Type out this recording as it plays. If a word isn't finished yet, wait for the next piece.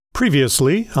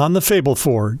Previously on the Fable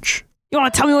Forge. You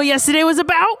want to tell me what yesterday was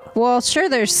about? Well, sure,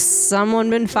 there's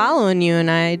someone been following you, and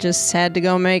I just had to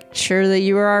go make sure that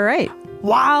you were all right.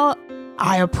 While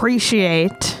I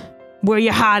appreciate where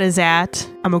your heart is at,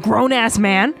 I'm a grown-ass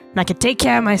man, and I can take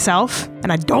care of myself,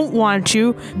 and I don't want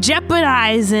you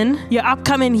jeopardizing your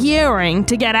upcoming hearing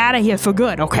to get out of here for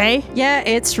good, okay? Yeah,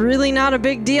 it's really not a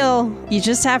big deal. You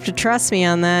just have to trust me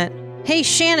on that. Hey,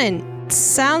 Shannon,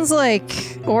 sounds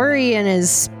like Ori and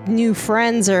his new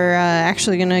friends are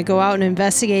actually going to go out and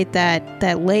investigate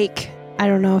that lake. I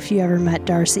don't know if you ever met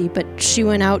Darcy, but she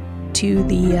went out to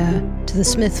the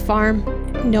Smith farm.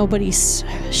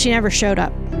 She never showed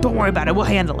up. Don't worry about it, we'll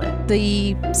handle it.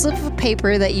 The slip of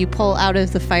paper that you pull out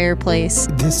of the fireplace.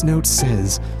 This note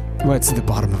says, well, it's at the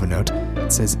bottom of a note.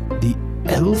 It says, the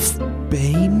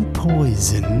elf-bane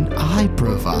poison I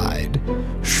provide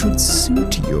should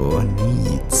suit your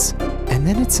needs. And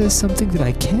then it says something that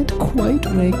I can't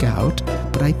quite make out,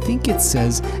 but I think it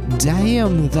says,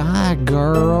 damn thy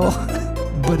girl.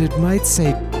 But it might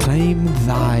say, claim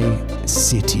thy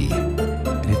city.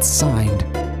 And it's signed,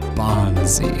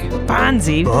 Bonzi.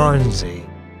 Bonzi?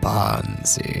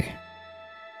 Bonzi.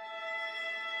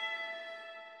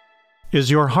 Is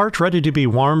your heart ready to be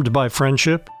warmed by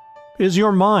friendship? Is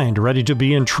your mind ready to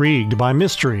be intrigued by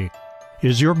mystery?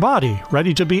 Is your body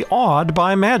ready to be awed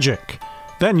by magic?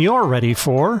 Then you're ready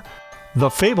for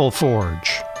the Fable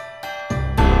Forge.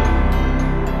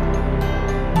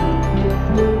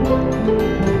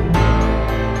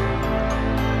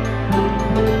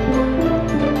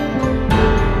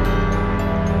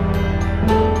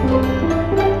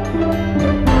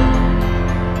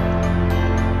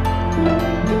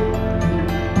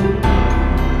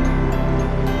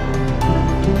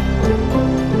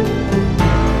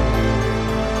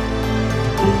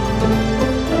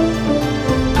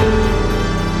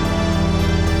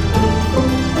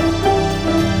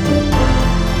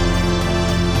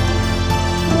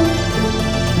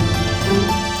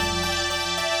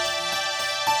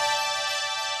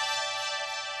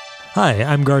 Hi,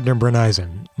 I'm Gardner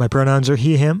Brunisen. My pronouns are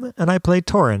he, him, and I play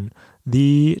Torin,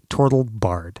 the turtle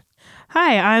bard.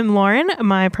 Hi, I'm Lauren.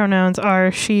 My pronouns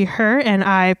are she, her, and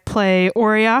I play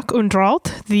Auriok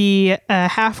Undralt, the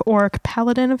half-orc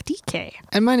paladin of DK.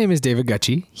 And my name is David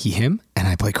Gutchie, he, him, and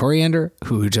I play Coriander,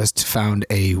 who just found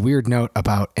a weird note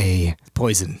about a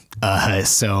poison.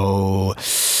 So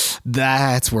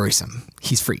that's worrisome.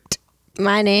 He's freaked.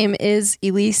 My name is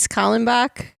Elise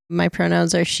Kallenbach. My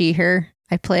pronouns are she, her.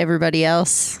 I play everybody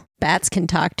else. Bats can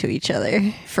talk to each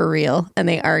other, for real, and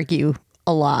they argue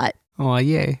a lot. Oh,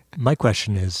 yay. My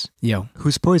question is, Yo.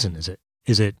 Whose poison is it?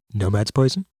 Is it Nomad's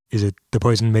poison? Is it the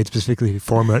poison made specifically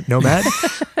for Nomad?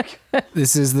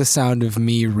 This is the sound of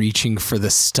me reaching for the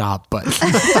stop button.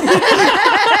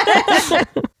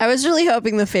 I was really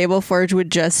hoping the Fable Forge would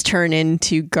just turn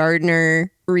into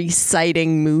Gardner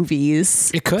reciting movies.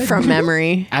 It could. From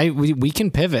memory. We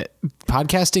can pivot.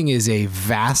 Podcasting is a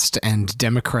vast and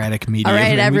democratic medium. All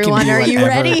right, everyone, are you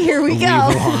ready? Here we go.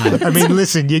 I mean,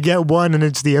 listen, you get one and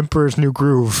it's the Emperor's New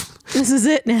Groove. This is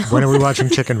it now. When are we watching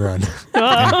Chicken Run?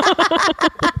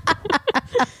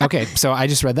 Okay, so I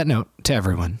just read that note to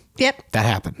everyone. Yep. That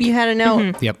happened. You had a note.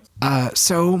 Mm-hmm. Yep.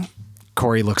 So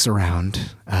Corey looks around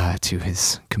to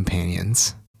his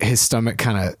companions. His stomach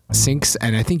kind of sinks,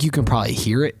 and I think you can probably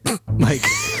hear it, like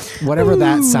whatever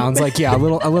that sounds like. Yeah, a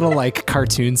little like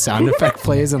cartoon sound effect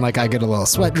plays, and like I get a little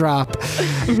sweat drop,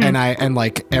 and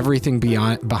like everything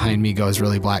behind me goes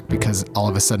really black because all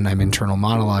of a sudden I'm internal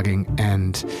monologuing,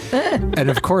 and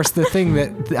of course the thing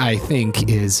that I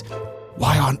think is,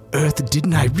 why on earth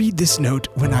didn't I read this note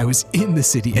when I was in the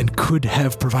city and could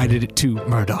have provided it to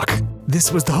Murdoch?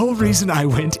 This was the whole reason I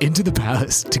went into the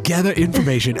palace to gather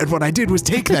information, and what I did was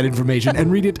take that information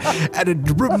and read it at a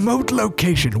remote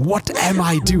location. What am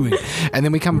I doing? And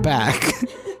then we come back.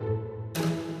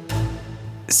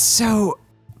 So,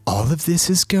 all of this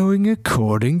is going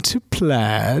according to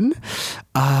plan.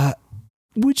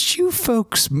 Would you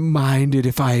folks mind it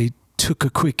if I took a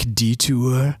quick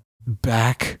detour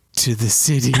back to the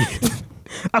city?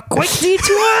 A quick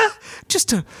detour?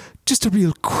 Just a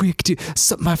real quick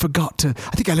something I forgot to.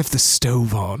 I think I left the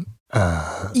stove on.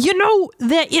 You know,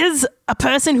 there is a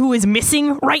person who is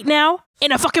missing right now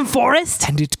in a fucking forest.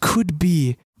 And it could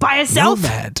be by herself.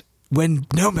 Nomad. When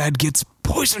Nomad gets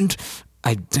poisoned,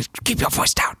 keep your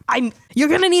voice down. You're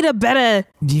gonna need a better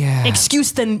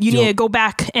excuse than you need to go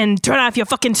back and turn off your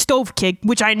fucking stove, kid,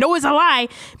 which I know is a lie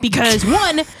because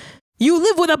one, You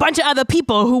live with a bunch of other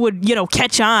people who would,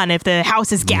 catch on if the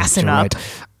house is gassing You're up.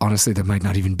 right. Honestly, there might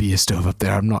not even be a stove up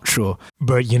there. I'm not sure.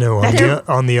 But,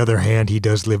 on the other hand, he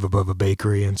does live above a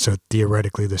bakery, and so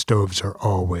theoretically the stoves are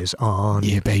always on.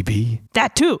 Yeah, baby.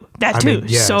 That too.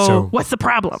 So what's the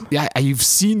problem? Yeah, you've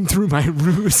seen through my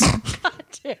ruse. God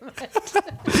damn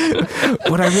it.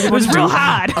 What I really It was want to real do,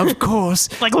 hard. of course,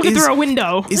 Like looking through a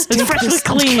window. is It's take freshly this-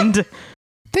 cleaned.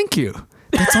 Thank you.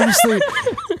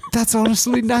 That's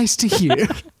honestly nice to hear.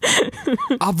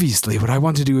 Obviously, what I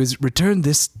want to do is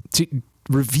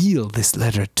reveal this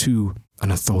letter to an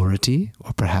authority,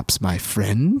 or perhaps my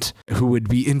friend, who would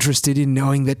be interested in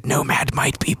knowing that Nomad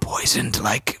might be poisoned,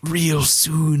 like, real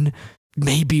soon.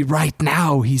 Maybe right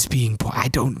now he's being I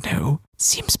don't know.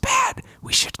 Seems bad.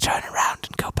 We should turn around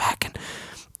and go back and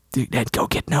go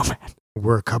get Nomad.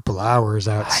 We're a couple hours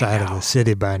outside of the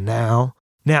city by now.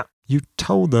 Now, you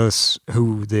told us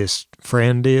who this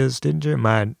friend is, didn't you?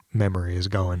 My memory is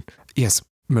going. Yes,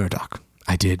 Murdoch.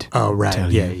 I did. Oh, right. tell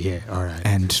Yeah, you. yeah. All right.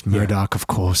 And Murdoch, of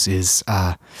course, is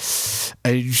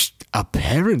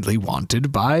apparently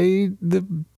wanted by the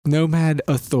Nomad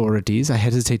authorities. I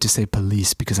hesitate to say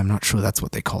police because I'm not sure that's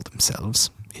what they call themselves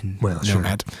in Nomad. Sure.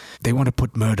 They want to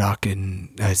put Murdoch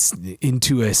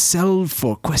into a cell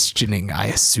for questioning, I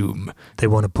assume. They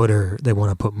want to put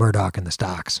Murdoch in the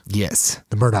stocks. Yes.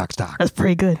 The Murdoch stock. That's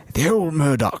pretty good. The old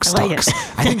Murdoch I like stocks.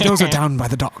 it. I think those are down by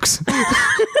the docks.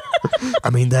 I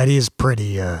mean, that is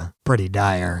pretty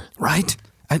dire. Right?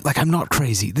 I'm not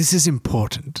crazy. This is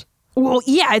important. Well,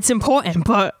 yeah, it's important,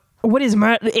 but what is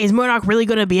Murdoch really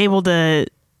going to be able to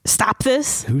stop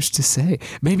this? Who's to say?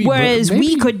 Maybe. Whereas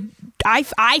we could,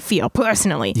 I feel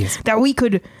personally that we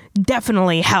could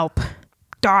definitely help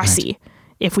Darcy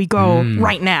if we go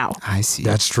right now. I see.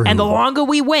 That's true. And the longer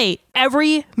we wait,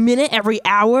 every minute, every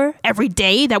hour, every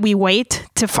day that we wait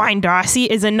to find Darcy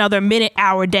is another minute,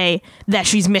 hour, day that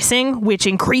she's missing, which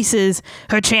increases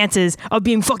her chances of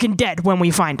being fucking dead when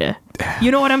we find her.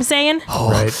 You know what I'm saying?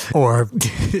 Right. Or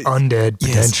undead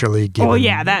potentially. Given, Oh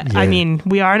yeah, I mean,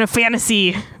 we are in a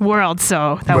fantasy world,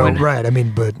 so that would. Right. I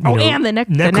mean, but and the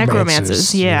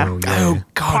necromancers, yeah. Oh, God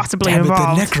Possibly damn it,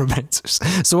 involved. the necromancers.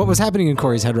 So what was happening in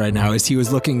Corey's head right now is he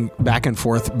was looking back and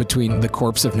forth between the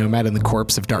corpse of Nomad and the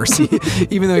corpse of Darcy,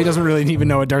 even though he doesn't really even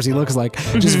know what Darcy looks like.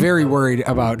 Just very worried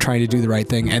about trying to do the right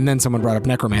thing. And then someone brought up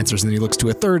necromancers, and then he looks to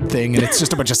a third thing, and it's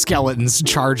just a bunch of skeletons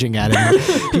charging at him.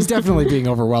 He's definitely being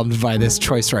overwhelmed by this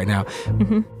choice right now.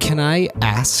 Can I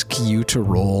ask you to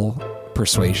roll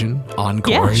persuasion on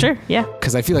Corey? Yeah, sure, yeah.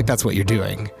 Because I feel like that's what you're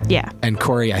doing. Yeah. And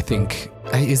Corey, I think,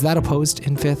 is that opposed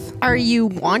in fifth? Are you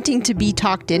wanting to be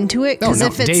talked into it? Oh, no,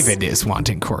 if it's, David is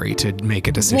wanting Corey to make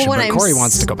a decision, Well, but when Corey I'm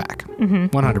wants to go back.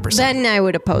 100%. then I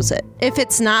would oppose it. If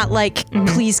it's not like,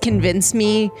 please convince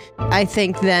me, I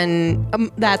think then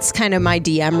that's kind of my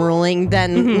DM ruling.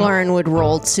 Then Lauren would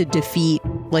roll to defeat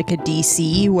like a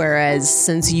DC, whereas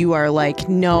since you are like,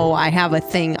 no, I have a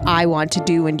thing I want to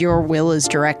do and your will is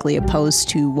directly opposed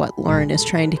to what Lauren is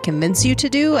trying to convince you to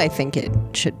do, I think it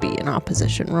should be an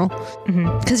opposition roll.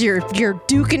 Because you're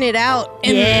duking it out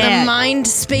in the mind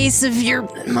space of your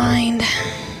mind.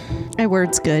 My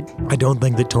word's good. I don't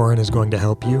think that Torin is going to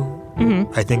help you.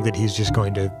 I think that he's just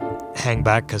going to hang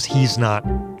back because he's not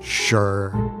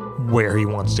sure where he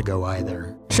wants to go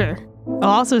either. Sure. I'll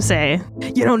also say,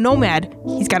 Nomad,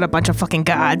 he's got a bunch of fucking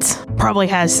gods. Probably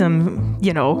has some,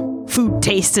 food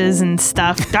tasters and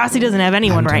stuff. Darcy doesn't have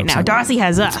anyone right now. Darcy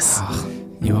has us.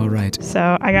 You all right?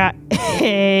 So I got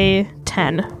a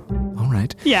 10. All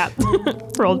right. Yeah.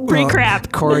 Rolled pretty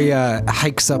crap. Corey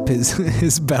hikes up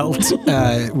his belt,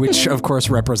 which of course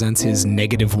represents his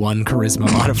 -1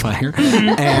 charisma modifier,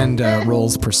 and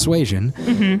rolls persuasion.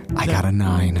 I got a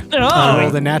 9. I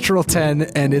rolled a natural 10,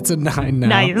 and it's a 9 now.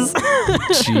 Nice.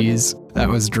 Jeez, that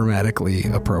was dramatically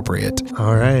appropriate.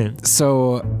 All right.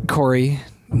 So Corey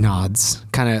nods,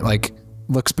 kind of like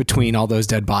looks between all those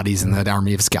dead bodies and that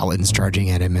army of skeletons charging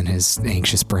at him in his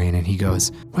anxious brain, and he goes,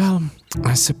 well,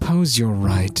 I suppose you're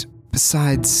right.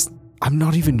 Besides, I'm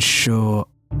not even sure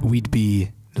we'd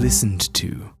be listened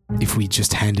to if we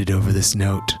just handed over this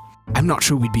note. I'm not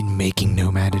sure we'd be making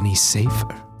Nomad any safer.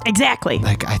 Exactly.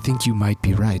 Like, I think you might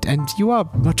be right, and you are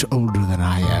much older than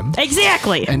I am.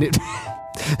 Exactly. And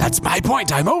that's my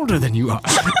point. I'm older than you are.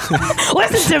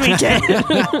 Listen to me, kid.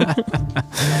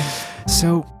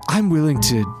 So I'm willing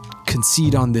to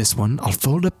concede on this one. I'll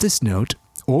fold up this note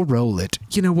or roll it.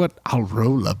 You know what? I'll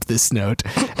roll up this note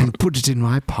and put it in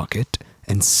my pocket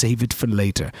and save it for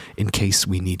later in case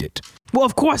we need it. Well,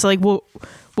 of course, like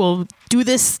we'll do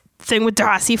this thing with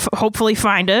Darcy, hopefully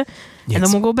find her, and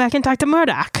then we'll go back and talk to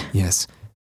Murdoch. Yes.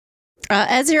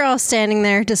 As you're all standing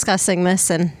there discussing this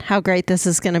and how great this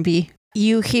is going to be,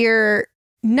 you hear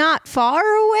not far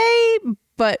away,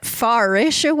 but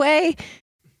far-ish away,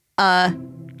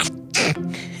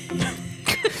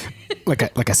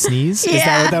 like a sneeze? Yeah. Is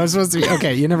that what that was supposed to be?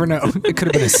 Okay, you never know. It could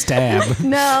have been a stab.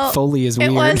 No. Foley is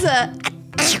weird. It was a...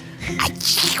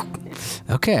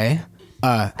 Okay.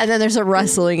 And then there's a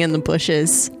rustling in the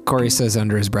bushes. Corey says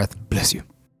under his breath, "Bless you."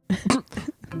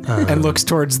 And looks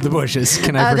towards the bushes.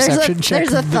 Can I perception check?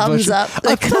 There's a the thumbs bushes? up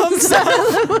that comes out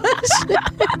of the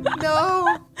bush.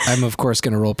 No. I'm of course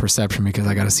going to roll perception because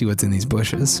I got to see what's in these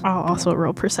bushes. I'll also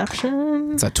roll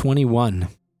perception. It's a 21.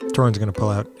 Torrin's going to pull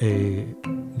out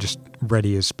just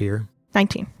ready as spear.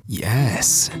 19.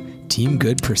 Yes. Team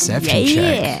good perception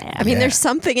check. I mean, there's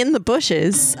something in the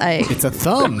bushes. It's a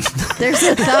thumb. There's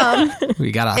a thumb.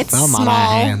 We got a It's thumb on small.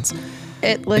 our hands.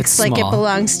 It looks It's like small. it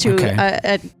belongs to Okay.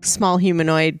 a small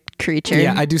humanoid creature.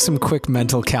 Yeah, I do some quick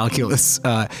mental calculus.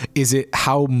 Is it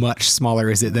how much smaller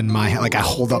is it than my? Like I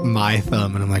hold up my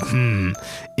thumb and I'm like,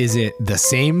 is it the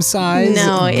same size?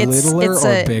 No, it's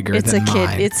littler or bigger it's than a kid.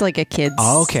 mine? It's like a kid's.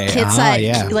 Oh, okay. Kid size,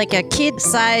 yeah. like a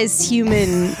kid-sized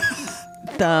human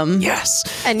thumb. Yes.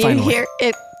 And you Finally. hear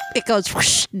it. It goes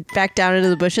whoosh, back down into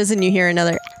the bushes, and you hear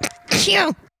another.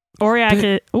 Chew. Auriac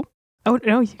is... Oh,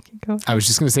 no, you can go. I was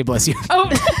just gonna say bless you. Oh!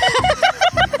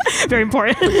 Very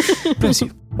important. Bless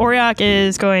you. Auriac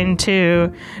is going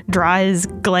to draw his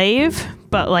glaive,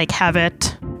 but like have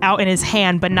it out in his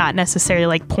hand, but not necessarily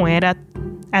like point at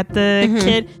the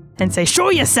kid and say, "Show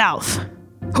yourself.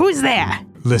 Who's there?"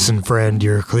 Listen, friend,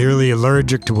 you're clearly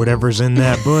allergic to whatever's in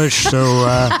that bush,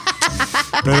 so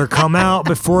better come out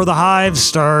before the hives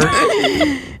start.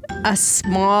 A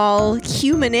small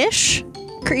humanish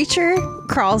creature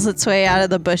crawls its way out of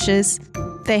the bushes.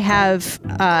 They have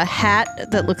a hat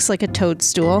that looks like a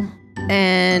toadstool,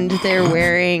 and they're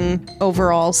wearing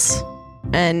overalls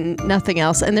and nothing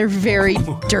else, and they're very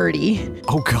dirty.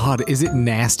 Oh God, is it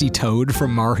Nasty Toad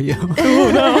from Mario?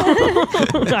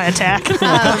 I attack.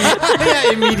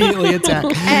 Yeah, immediately attack.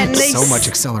 And they So much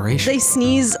acceleration. They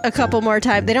sneeze a couple more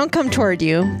times. They don't come toward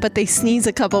you, but they sneeze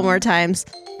a couple more times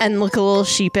and look a little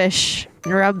sheepish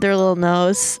and rub their little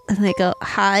nose, and they go,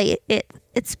 "Hi,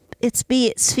 it's me,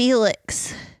 it's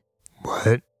Felix."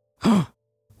 What?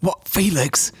 What,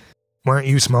 Felix? Weren't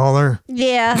you smaller?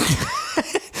 Yeah,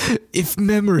 If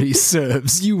memory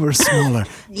serves, you were smaller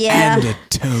yeah. and a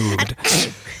toad.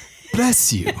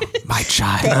 Bless you, my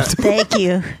child. Thank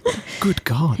you. Good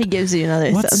God. He gives you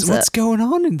another thumbs What's up. going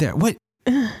on in there? What?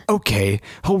 Okay,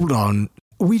 hold on.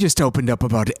 We just opened up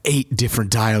about 8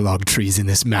 different dialogue trees in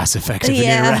this Mass Effect of an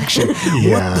Yeah. interaction.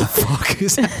 Yeah. What the fuck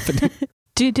is happening?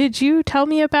 Did you tell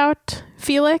me about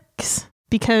Felix?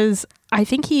 Because I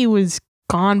think he was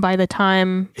gone by the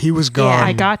time He was gone.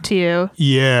 I got to you.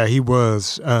 Yeah, he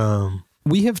was.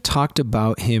 We have talked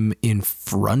about him in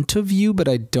front of you, but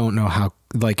I don't know how.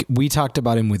 Like, we talked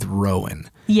about him with Rowan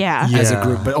Yeah. as a Yeah.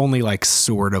 group, but only like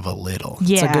sort of a little. It's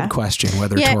a Yeah. good question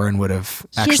whether Yeah. Torin would have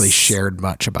actually He's- shared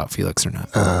much about Felix or not.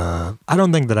 I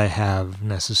don't think that I have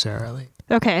necessarily.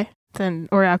 Okay. Then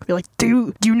Auriac would be like,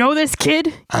 do you know this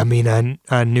kid? I mean,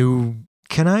 I knew.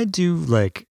 Can I do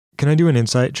an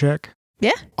insight check?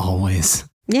 Always.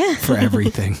 Yeah, For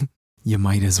everything. You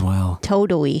might as well.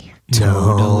 totally.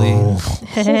 Totally. No.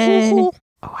 Hey. Oh,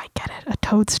 I get it. A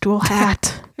toadstool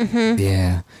hat. Mm-hmm.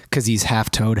 Yeah, because he's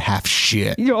half toad, half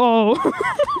shit. Oh,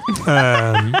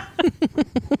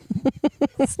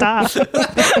 stop.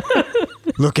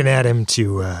 Looking at him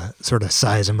to sort of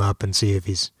size him up and see if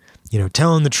he's,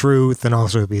 telling the truth, and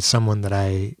also if he's someone that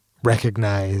I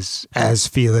recognize as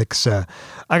Felix. I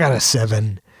got a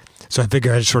 7, so I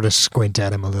figure I just sort of squint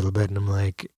at him a little bit, and I'm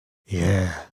like,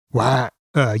 yeah, why?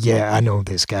 Yeah, I know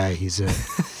this guy. He's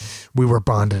we were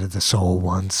bonded at the soul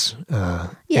once.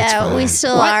 It's Yeah, we fine.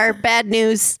 still are. Bad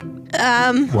news.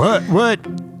 What?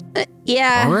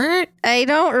 Yeah. I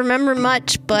don't remember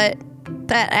much, but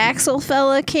that Axel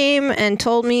fella came and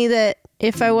told me that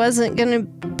if I wasn't going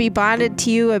to be bonded to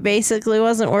you, I basically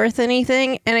wasn't worth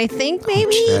anything. And I think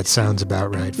maybe That sounds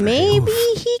about right. For maybe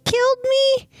him. he killed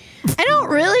me. I don't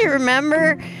really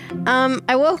remember.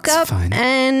 I woke It's up fine.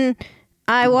 and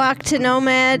I walked to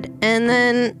Nomad, and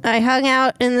then I hung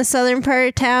out in the southern part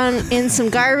of town in some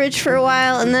garbage for a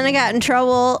while, and then I got in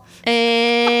trouble,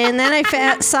 and then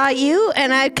I saw you,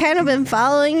 and I've kind of been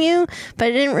following you, but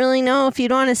I didn't really know if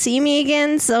you'd want to see me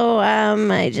again, so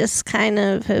I just kind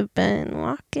of have been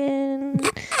walking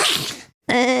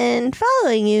and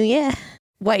following you, yeah.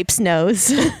 Wipes nose.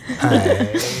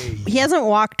 He hasn't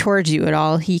walked towards you at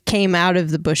all. He came out of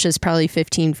the bushes probably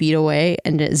 15 feet away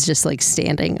and is just like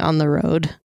standing on the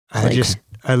road.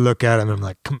 I look at him and I'm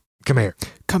like, Come here.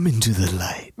 Come into the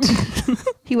light.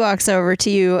 He walks over to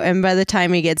you, and by the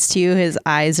time he gets to you, his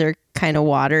eyes are kind of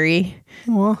watery.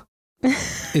 What?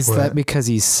 Is What? that because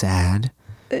he's sad?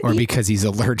 Or because he's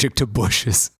allergic to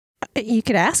bushes? You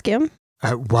could ask him.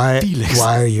 Why Felix.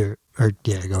 are you...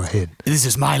 yeah, go ahead. This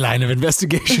is my line of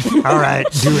investigation. All right,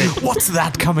 do it. What's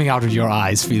that coming out of your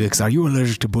eyes, Felix? Are you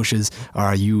allergic to bushes, or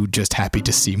are you just happy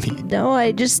to see me? No,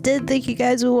 I just didn't think you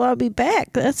guys would want to be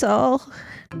back. That's all.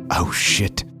 Oh,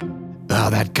 shit. Oh,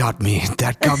 that got me.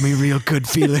 That got me real good,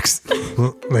 Felix.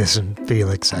 Well, listen,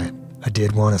 Felix, I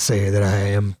did want to say that I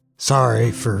am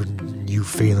sorry for you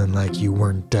feeling like you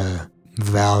weren't a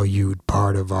valued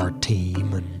part of our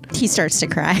team. And He starts to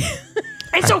cry.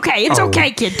 It's okay. It's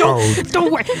okay, kid.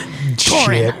 Don't worry.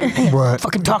 shit. What?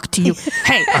 Fucking talk to you.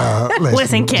 Hey, yeah,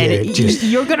 listen, kid. just-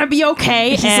 You're gonna be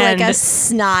okay. He's and like a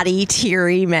snotty,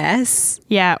 teary mess.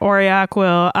 yeah, Auriok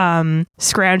will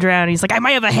scrounge around. He's like, I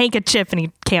might have a handkerchief, and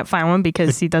he can't find one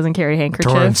because he doesn't carry a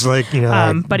handkerchief. Torrance, like,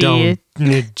 But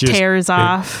he tears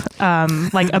off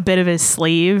like a bit of his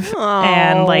sleeve,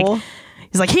 and like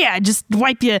he's like, "Here, just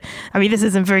wipe your. I mean, this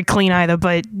isn't very clean either,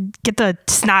 but get the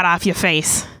snot off your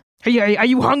face. Are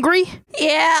you hungry?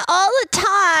 Yeah, all the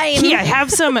time. Here,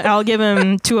 have some. I'll give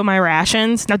him 2 of my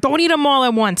rations. Now, don't eat them all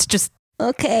at once. Just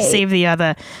Okay. save the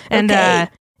other. And Okay.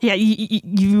 yeah,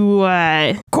 you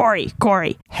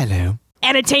Corey, Hello.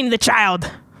 entertain the child.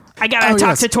 I gotta Oh, talk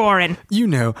yes. to Torin. You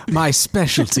know, my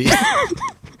specialty.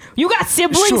 You got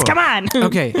siblings? Sure. Come on.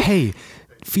 Okay, hey,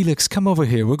 Felix, come over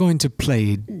here. We're going to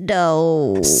play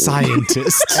No.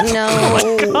 scientist.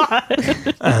 No.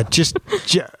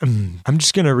 I'm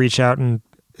just gonna reach out and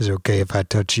is it okay if I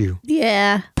touch you?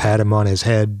 Yeah. Pat him on his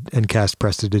head and cast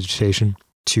prestidigitation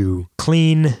to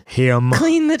clean him.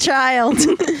 Clean the child.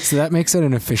 So that makes it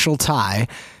an official tie.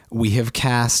 We have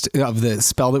cast, of the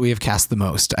spell that we have cast the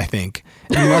most, I think.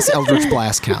 Unless Eldritch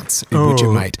Blast counts, which it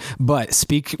Oh. might. But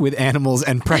speak with animals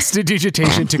and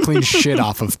prestidigitation to clean shit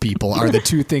off of people are the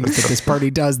 2 things that this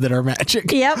party does that are magic.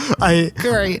 Yep. I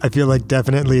Great. feel like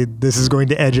definitely this is going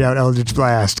to edge out Eldritch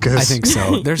Blast I because think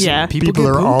so. There's Yeah. people people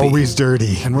get are poopy. always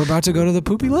dirty. And we're about to go to the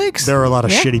poopy lakes. There are a lot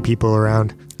of Yeah. shitty people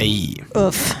around. Hey.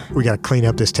 Oof. We got to clean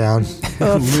up this town.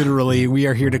 Literally, we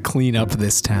are here to clean up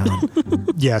this town.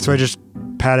 Yeah, so I just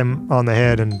pat him on the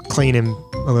head and clean him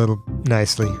a little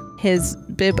nicely. His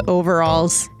bib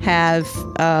overalls have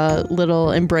a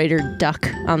little embroidered duck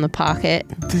on the pocket.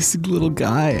 This little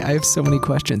guy, I have so many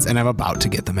questions, and I'm about to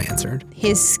get them answered.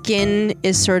 His skin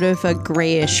is sort of a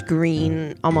grayish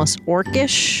green, almost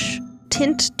orcish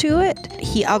tint to it.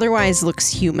 He otherwise looks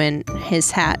human.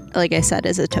 His hat, like I said,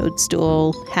 is a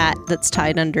toadstool hat that's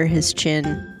tied under his chin,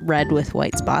 red with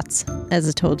white spots, as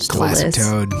a toadstool Classic is.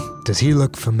 Toad. Does he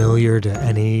look familiar to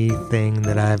anything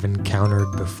that I've encountered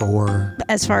before?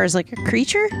 As far as like a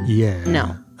creature? Yeah.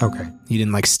 No. Okay. You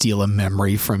didn't like steal a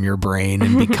memory from your brain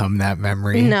and become that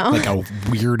memory. No. Like a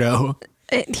weirdo.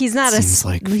 He's not Seems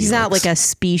like he's not Felix. like a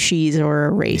species or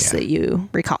a race Yeah. that you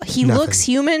recall. He Nothing. looks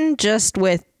human, just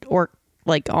with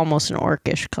like almost an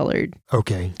orcish colored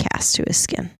Okay. cast to his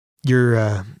skin.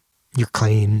 You're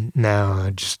clean now.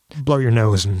 Just blow your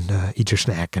nose and eat your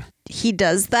snack. And He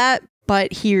does that,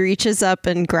 but he reaches up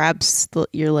and grabs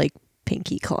your like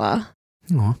pinky claw.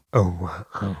 Aw.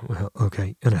 well,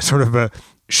 okay. And I sort of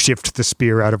shift the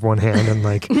spear out of one hand and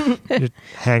like just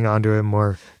hang on to it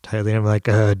more tightly. I'm like,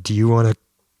 do you want to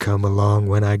come along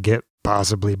when I get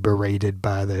possibly berated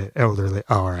by the elderly?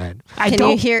 All right.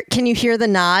 Can you hear the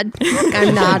nod?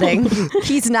 I'm nodding.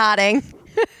 He's nodding.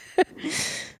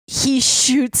 He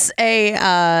shoots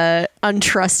a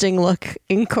untrusting look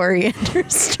in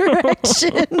Coriander's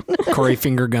direction. Corey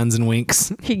finger guns and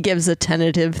winks. He gives a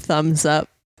tentative thumbs up.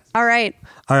 All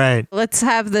right, let's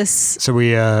have this So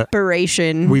we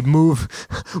beration. we move.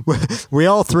 We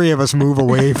all 3 of us move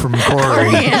away from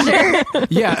Corey.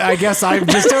 Yeah, I guess I'm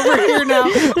just over here now.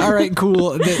 All right,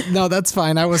 cool. No, that's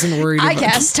fine. I wasn't worried I about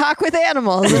guess talk with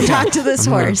animals and talk to this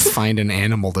I'm gonna horse. find an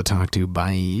animal to talk to.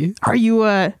 Bye. Are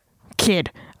you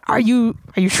kid? Are you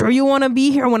sure you want to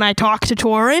be here when I talk to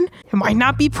Torin? It might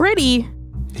not be pretty.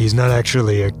 He's not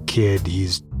actually a kid.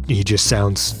 He just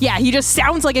sounds. Yeah, he just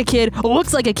sounds like a kid,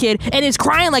 looks like a kid, and is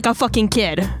crying like a fucking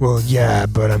kid. Well, yeah,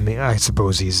 but I mean, I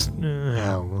suppose he's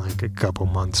like a couple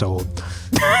months old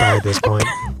by this point.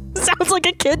 Sounds like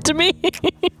a kid to me. I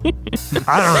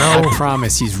don't know. I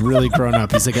promise he's really grown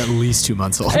up. He's like at least 2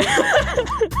 months old.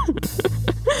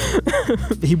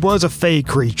 He was a fey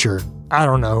creature. I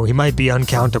don't know. He might be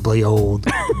uncountably old.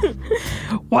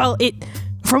 Well,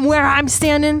 from where I'm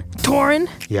standing, Torin,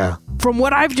 Yeah. from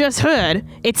what I've just heard,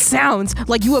 it sounds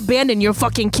like you abandoned your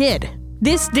fucking kid.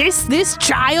 This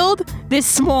child this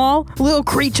small little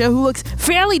creature who looks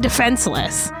fairly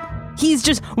defenseless. He's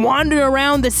just wandering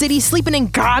around the city sleeping in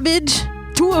garbage,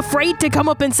 too afraid to come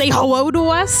up and say hello to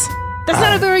us. That's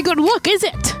not a very good look, is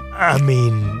it? I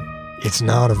mean, it's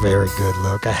not a very good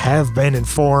look. I have been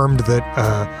informed that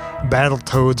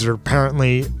Battletoads are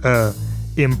apparently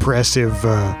impressive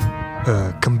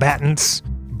combatants,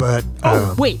 but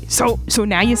Wait, so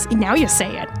now you're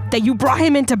saying that you brought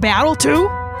him into battle too?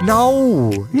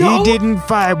 No, No? he didn't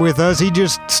fight with us. He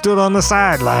just stood on the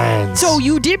sidelines. So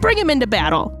you did bring him into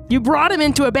battle. You brought him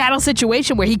into a battle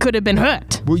situation where he could have been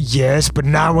hurt. Well, yes, but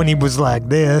not when he was like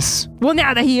this. Well,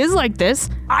 now that he is like this,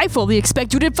 I fully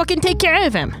expect you to fucking take care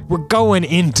of him. We're going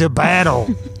into battle.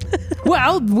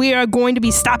 Well, we are going to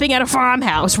be stopping at a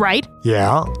farmhouse, right?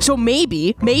 Yeah. So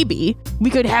maybe we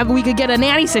could get a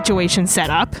nanny situation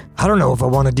set up. I don't know if I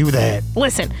want to do that.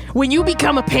 Listen, when you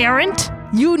become a parent,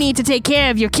 you need to take care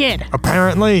of your kid.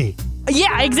 Apparently.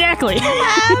 Yeah, exactly.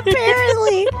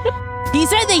 Apparently. He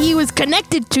said that he was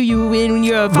connected to you in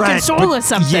your fucking soul but or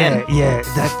something. Yeah,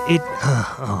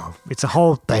 it's a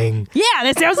whole thing. Yeah,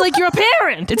 that sounds like you're a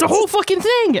parent. It's a whole fucking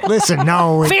thing. Listen,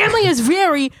 no. Family is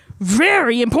very,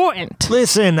 very important.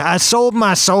 Listen, I sold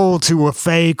my soul to a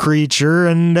fey creature,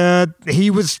 and he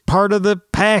was part of the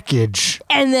package.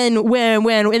 And then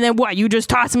what? You just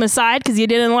toss him aside because you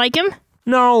didn't like him?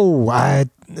 No,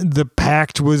 the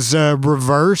pact was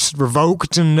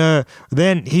revoked, and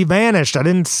then he vanished. I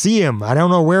didn't see him. I don't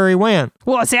know where he went.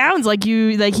 Well, it sounds like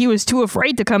he was too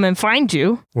afraid to come and find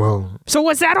you. Well, So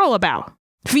what's that all about?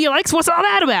 Felix, what's all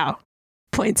that about?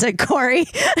 Points at Corey.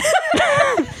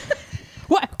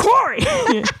 What? Corey!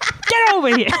 Get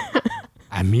over here!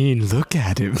 I mean, look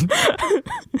at him.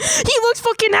 He looks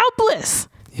fuking helpless!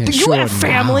 Yeah, Do you sure, have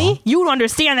family? now. You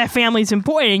understand that family's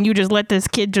important and you just let this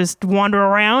kid just wander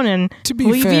around and To be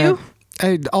leave fair, you?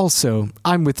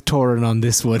 I'm with Torin on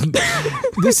this one.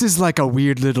 This is like a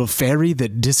weird little fairy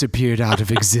that disappeared out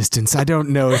of existence. I don't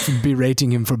know if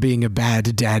berating him for being a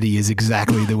bad daddy is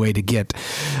exactly the way to get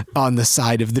on the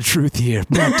side of the truth here,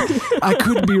 but I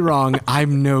could be wrong.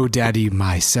 I'm no daddy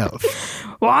myself.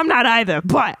 Well, I'm not either,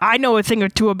 but I know a thing or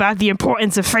two about the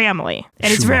importance of family,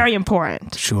 and it's Sure. very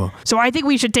important. Sure. So I think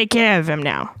we should take care of him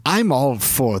now. I'm all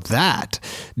for that.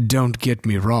 Don't get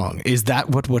me wrong. Is that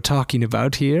what we're talking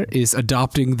about here? Is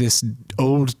adopting this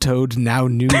old toad, now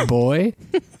new boy?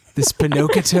 This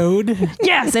Pinocchio toad?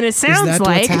 Yes, and it sounds that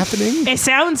like what's happening? It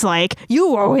sounds like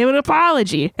you owe him an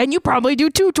apology, and you probably do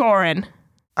too, Torin.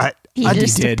 He I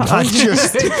just did. I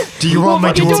just. Do you want me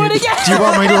Well, to? let me do it again. Do you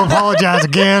want me to apologize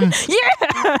again?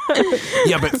 Yeah.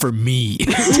 Yeah, but for me.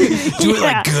 Do it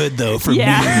like good, though, for me.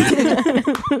 Yeah.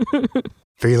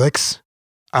 Felix,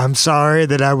 I'm sorry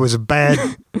that I was a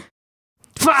bad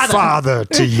father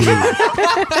to you.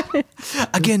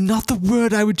 Again, not the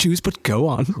word I would choose, but go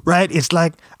on. Right? It's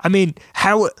like, I mean,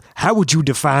 how would you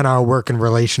define our working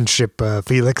relationship,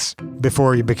 Felix,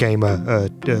 before you became a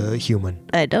human?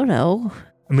 I don't know.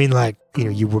 I mean, like,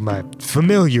 you were my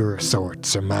familiar of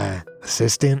sorts, or my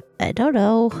assistant. I don't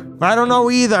know. I don't know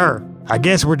either. I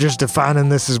guess we're just defining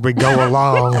this as we go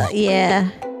along. Yeah.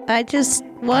 I just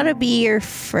want to be your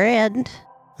friend.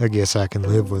 I guess I can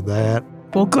live with that.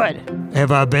 Well, good.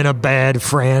 Have I been a bad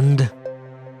friend?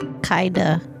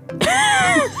 Kinda.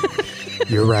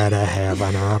 You're right, I have,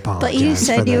 and I apologize. But you for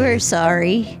said you that. were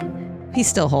sorry. He's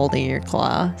still holding your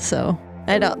claw, so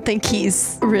I don't think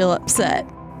he's real upset.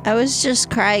 I was just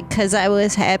crying because I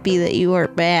was happy that you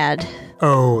weren't bad.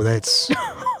 Oh, that's.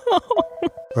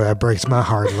 Well, that breaks my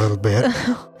heart a little bit.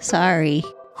 Sorry.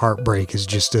 Heartbreak is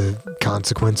just a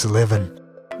consequence of living.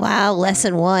 Wow,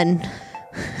 lesson 1.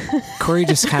 Corey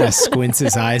just kind of squints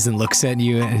his eyes and looks at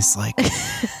you and is like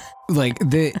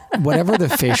the whatever the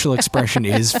facial expression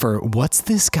is for what's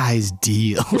this guy's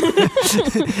deal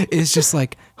is just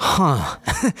like,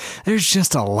 there's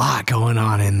just a lot going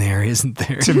on in there, isn't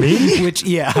there? To me? which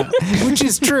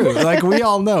is true. Like we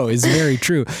all know is very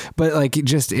true. But like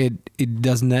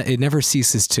it never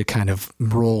ceases to kind of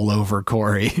roll over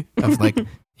Corey of like,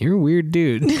 you're a weird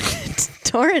dude.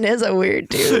 Torin is a weird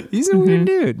dude. He's a weird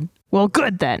dude. Well,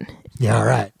 good then. Yeah, all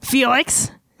right.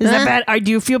 Felix, is that bad?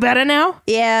 Do you feel better now?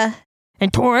 Yeah.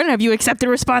 And Torin, have you accepted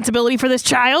responsibility for this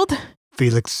child?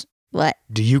 Felix, What?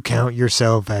 do you count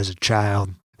yourself as a child?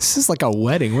 This is like a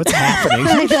wedding. What's happening?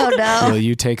 I don't know. Will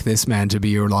you take this man to be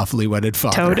your lawfully wedded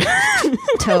father? Toad.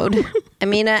 Toad. I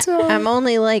mean, I'm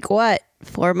only like,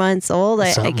 4 months old?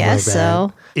 I Something guess like that.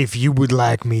 so. If you would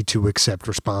like me to accept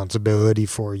responsibility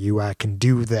for you, I can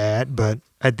do that. But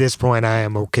at this point, I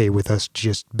am okay with us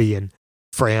just being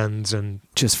friends and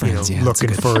Just friends, yeah. that's a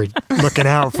looking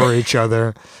out for each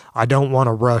other. I don't want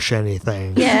to rush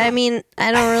anything. Yeah, I mean,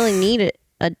 I don't really need it.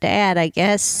 a dad, I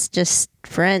guess. Just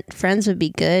friends would be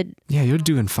good. Yeah, you're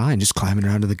doing fine. Just climbing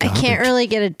around to the garbage. I can't really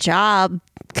get a job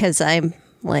because I'm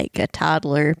like a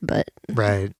toddler, but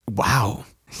Right. Wow.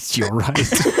 You're right.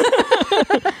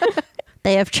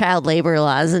 they have child labor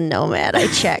laws in Nomad. I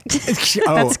checked.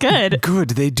 That's good.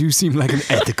 Good. They do seem like an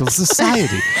ethical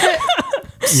society.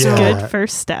 Yeah. Good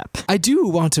first step. I do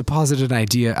want to posit an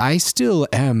idea. I still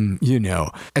am,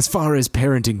 as far as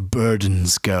parenting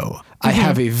burdens go, I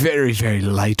have a very, very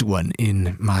light one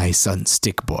in my son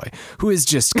Stick Boy, who is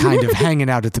just kind of hanging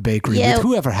out at the bakery Yeah. with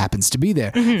whoever happens to be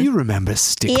there. You remember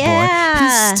Stick Boy. Yeah.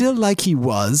 He's still like he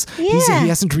was. Yeah. He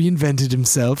hasn't reinvented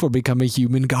himself or become a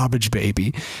human garbage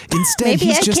baby. Instead, Maybe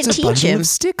he's I just can a teach bundle him. of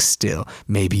sticks still.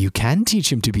 Maybe you can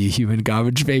teach him to be a human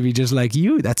garbage baby just like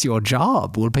you. That's your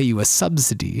job. We'll pay you a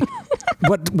subsidy.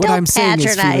 What Don't I'm saying is,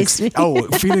 patronize Felix. me. Oh,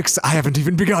 Felix, I haven't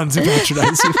even begun to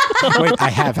patronize you. Wait,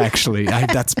 I have actually.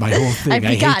 That's my whole thing. I've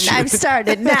I begun. hate you. I've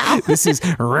started now. This is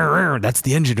that's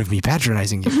the engine of me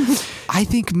patronizing you. I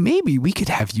think maybe we could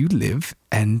have you live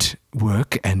and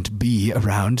work and be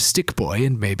around Stick Boy,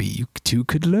 and maybe you two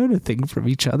could learn a thing from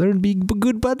each other and be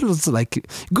good buddles like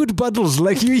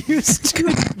you used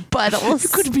to. Buddles. You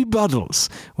could be Buddles.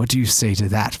 What do you say to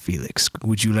that, Felix?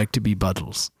 Would you like to be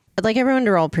Buddles? I'd like everyone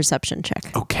to roll a perception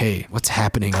check. Okay, what's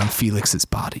happening on Felix's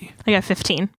body? I got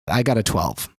 15. I got a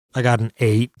 12. I got an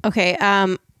 8. Okay,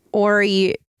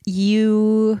 Ori,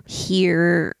 you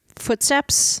hear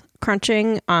footsteps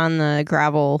crunching on the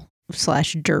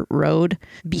gravel/dirt road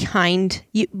behind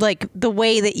you, like the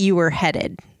way that you were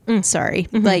headed. Sorry,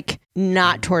 like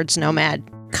not towards Nomad,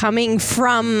 coming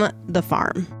from the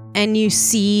farm. And you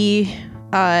see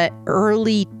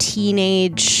early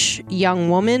teenage young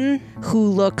woman who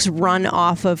looks run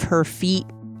off of her feet.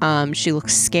 She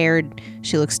looks scared.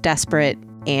 She looks desperate,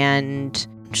 and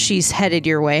she's headed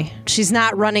your way. She's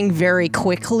not running very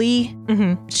quickly.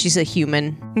 She's a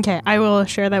human. Okay, I will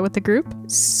share that with the group.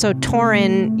 So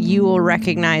Torin, you will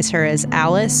recognize her as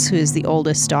Alice, who is the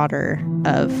oldest daughter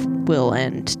of Will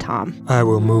and Tom. I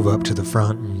will move up to the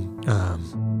front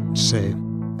and say,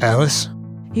 Alice?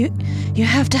 You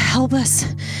have to help us.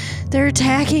 They're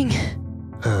attacking.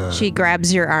 She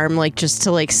grabs your arm, like, just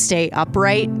to, like, stay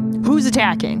upright. Who's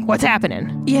attacking? What's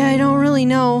happening? Yeah, I don't really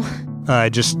know. I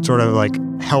just sort of like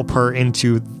help her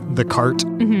into the cart.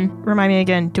 Remind me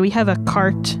again, do we have a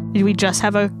cart? Do we just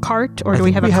have a cart, or do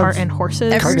we think have a we cart have and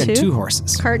horses? Cart too? and 2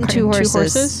 horses. Cart and Cart two and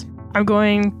horses. I'm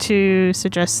going to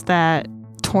suggest that,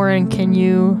 Torin, can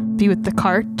you be with the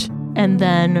cart? And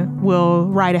then we'll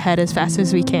ride ahead as fast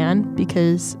as we can,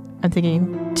 because I'm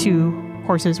thinking 2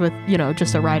 horses with,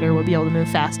 just a rider will be able to move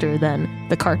faster than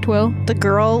the cart will. The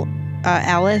girl,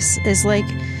 Alice, is like,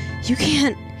 you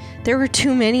can't. There were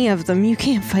too many of them. You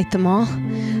can't fight them all.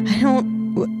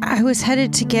 I was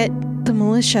headed to get the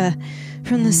militia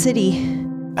from the city.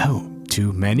 Oh,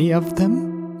 too many of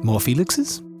them? More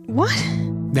Felixes? What?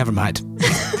 Never mind.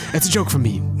 It's a joke from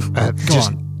me. Go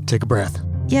Just on. take a breath.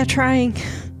 Yeah, trying.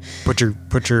 Put your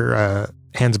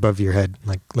hands above your head,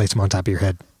 like lace them on top of your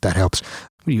head. That helps.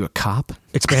 Are you a cop?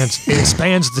 It expands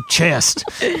the chest.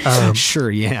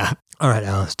 Sure, yeah. All right,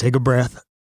 Alice, take a breath.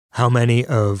 How many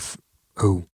of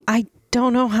who? I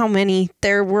don't know how many.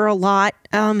 There were a lot.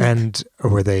 And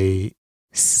were they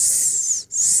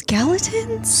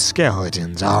Skeletons?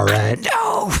 skeletons? All right.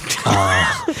 No!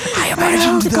 I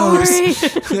imagined those.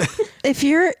 If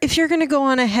you're gonna go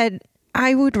on ahead,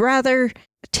 I would rather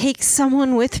take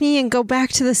someone with me and go back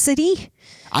to the city.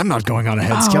 I'm not going on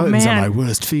ahead. Oh, Skeletons man. are my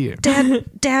worst fear.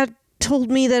 Dad told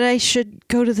me that I should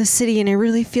go to the city, and I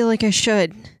really feel like I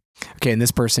should. Okay, and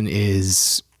this person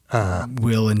is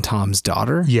Will and Tom's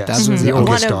daughter? Yes. That's what The the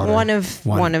oldest One daughter.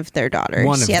 one of their daughters.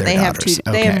 One of yeah, their they daughters. have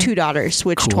two. They have Okay. 2 daughters,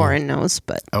 which Cool. Torin knows.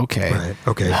 But Okay. Right.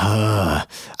 Okay.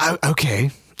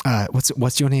 Okay.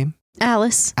 What's your name?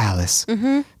 Alice. Alice.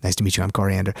 Mm-hmm. Nice to meet you. I'm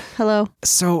Coriander. Hello.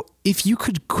 So, if you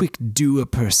could quick do a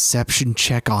perception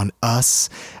check on us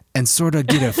and sort of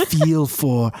get a feel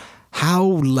for how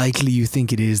likely you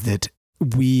think it is that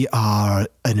we are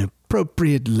an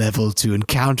appropriate level to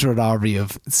encounter an army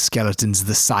of skeletons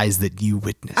the size that you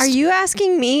witnessed. Are you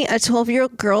asking me, a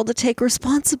 12-year-old girl, to take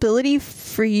responsibility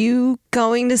for you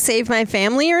going to save my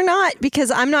family or not?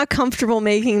 Because I'm not comfortable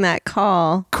making that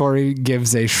call. Corey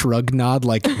gives a shrug nod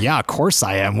like, yeah, of course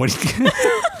I am. What do you...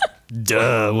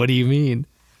 Duh, what do you mean?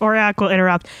 Oriak will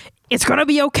interrupt. It's going to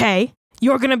be okay.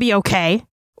 You're going to be okay.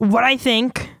 What I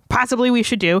think possibly we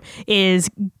should do is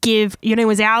give... Your name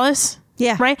was Alice?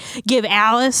 Yeah. Right? Give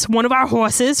Alice one of our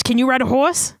horses. Can you ride a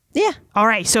horse? Yeah. All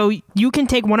right. So you can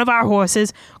take one of our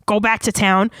horses, go back to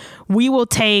town. We will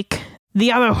take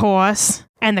the other horse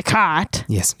and the cart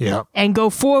Yes. Yeah. and go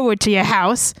forward to your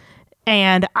house.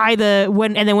 and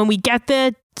then when we get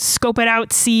there, scope it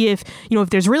out, see if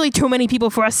there's really too many people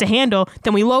for us to handle,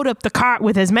 then we load up the cart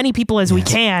with as many people as we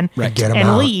can Get 'em and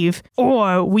out. leave,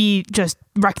 or we just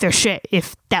wreck their shit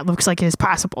if that looks like it is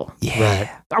possible. Yeah.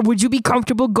 Right. Would you be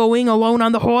comfortable going alone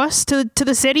on the horse to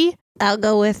the city? I'll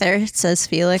go with her, says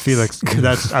Felix. Felix,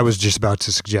 I was just about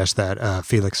to suggest that.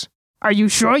 Felix. Are you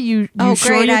sure you Oh, sure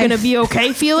great, you're I- gonna be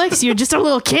okay, Felix? You're just a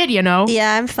little kid,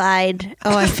 Yeah, I'm fine.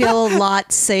 Oh, I feel a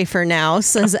lot safer now,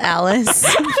 says Alice.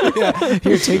 Yeah.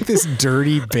 Here, take this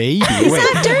dirty baby. He's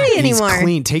not dirty anymore. He's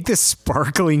clean. Take this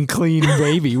sparkling clean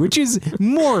baby, which is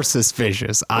more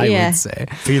suspicious, I would say.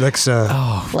 Felix,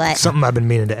 What? something I've been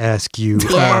meaning to ask you.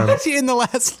 Yeah. In the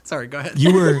last, sorry, go ahead.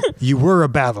 You were a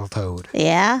Battletoad.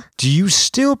 Yeah? Do you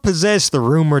still possess the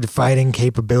rumored fighting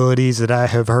capabilities that I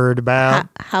have heard about?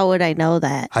 How would I know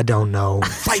that? I don't know.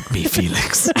 Fight me,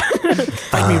 Felix.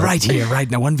 Fight me right here,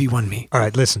 right now. 1v1 me. All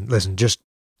right, listen. Just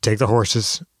take the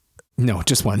horses. No,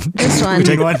 just one. This one.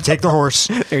 Take the horse.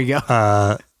 There you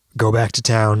go. Go back to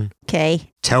town.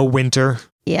 Okay. Tell Winter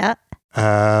Yeah.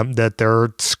 that there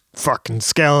are fucking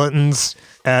skeletons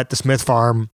at the Smith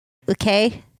farm.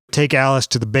 Okay. Take Alice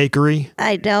to the bakery.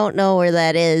 I don't know where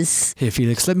that is. Here,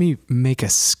 Felix, let me make a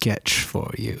sketch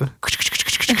for you.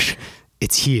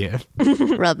 It's here.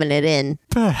 Rubbing it in.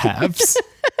 Perhaps.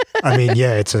 I mean,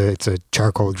 yeah, it's a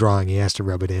charcoal drawing. He has to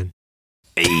rub it in.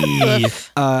 Hey.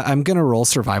 I'm going to roll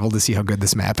survival to see how good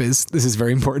this map is. This is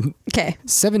very important. Okay.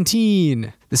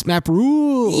 17. This map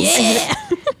rules. Yeah.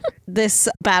 This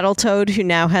Battletoad, who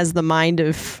now has the mind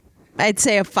of, I'd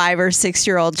say, a 5 or 6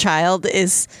 year old child,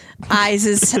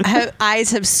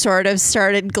 eyes have sort of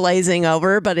started glazing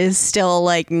over, but is still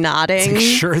like nodding.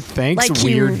 Sure, thanks, Like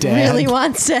weird he dad. really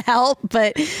wants to help,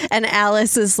 and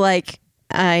Alice is like,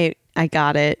 I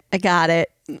got it.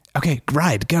 Okay,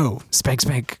 ride, go.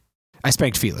 Spank. I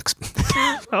spanked Felix.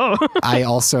 Oh. I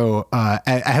also,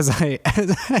 as I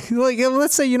like,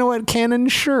 let's say, you know what, Canon,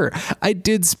 sure, I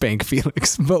did spank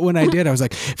Felix, but when I did, I was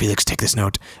like, Felix, take this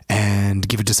note and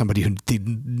give it to somebody who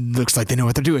looks like they know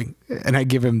what they're doing. And I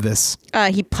give him this.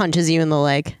 He punches you in the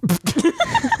leg.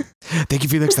 Thank you,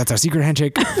 Felix. That's our secret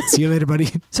handshake. See you later, buddy.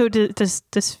 So does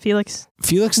Felix?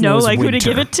 Felix know, knows like, who Winter. to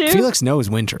give it to? Felix knows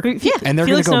Winter. Yeah. And they're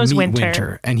Felix going knows to go meet Winter.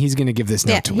 Winter, and he's going to give this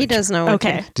note Yeah, to he Winter. does know.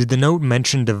 Okay. Did the note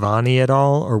mention Devani at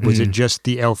all, or was it just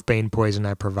the elfbane poison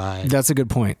I provide? That's a good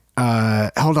point.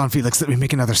 Hold on, Felix. Let me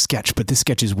make another sketch, but this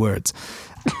sketch is words.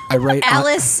 I write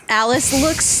Alice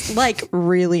looks like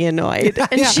really annoyed,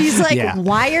 and Yeah. she's like, Yeah.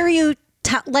 "Why are you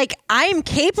like? I'm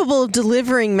capable of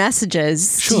delivering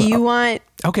messages. Sure. Do you want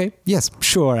Okay, yes,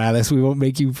 sure, Alice. We won't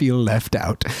make you feel left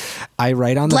out. I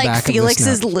write on the like back Felix of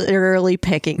this is note. literally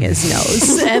picking his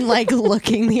nose and like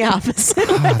looking the opposite?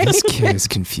 Oh, this kid is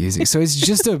confusing. So it's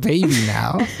just a baby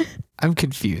now. I'm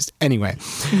confused. Anyway,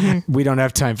 we don't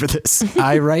have time for this.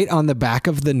 I write on the back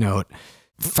of the note,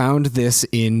 found this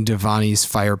in Devani's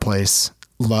fireplace,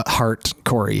 heart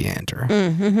coriander.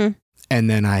 And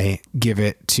then I give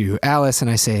it to Alice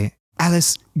and I say,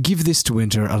 Alice, give this to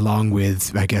Winter along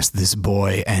with, I guess, this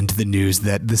boy and the news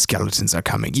that the skeletons are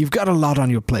coming. You've got a lot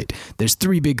on your plate. There's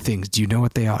 3 big things. Do you know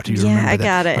what they are? Do you remember I that?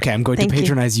 got it. Okay, I'm going Thank to you.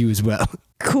 patronize you as well.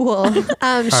 Cool. She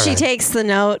right. takes the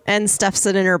note and stuffs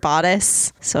it in her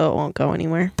bodice so it won't go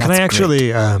anywhere. Can I actually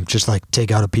just like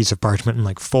take out a piece of parchment and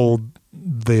like fold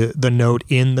the note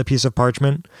in the piece of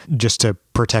parchment just to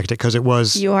protect it because it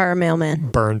was You are a mailman.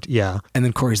 burned? Yeah. And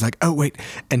then Corey's like, oh, wait,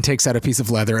 and takes out a piece of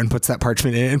leather and puts that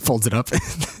parchment in it and folds it up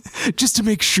just to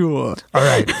make sure. All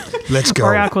right, let's go.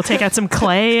 Oriok will take out some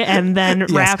clay and then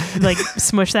wrap, like,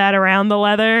 smush that around the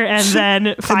leather and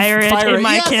then fire it in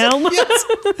my Yes, kiln. yes.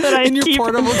 that I In your keep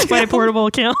portable my kiln. portable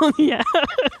kiln. Yeah.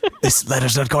 This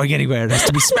letter's not going anywhere. It has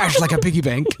to be smashed like a piggy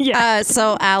bank. Yeah.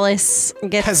 So Alice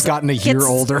Has gotten a year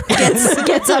older.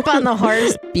 gets up on the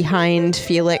horse behind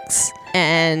Felix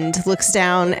and looks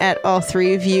down at all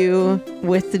 3 of you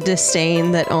with the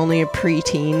disdain that only a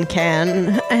preteen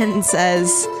can and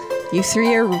says, "You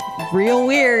 3 are real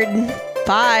weird.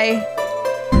 Bye."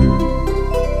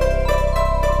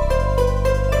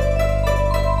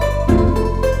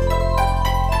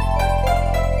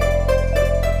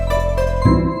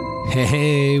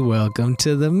 Hey, welcome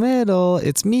to the middle.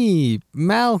 It's me,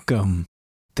 Malcolm.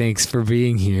 Thanks for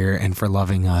being here and for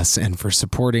loving us and for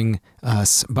supporting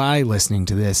us by listening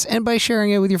to this and by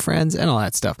sharing it with your friends and all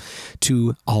that stuff.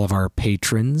 To all of our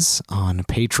patrons on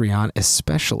Patreon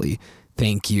especially,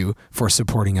 thank you for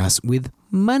supporting us with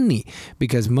money,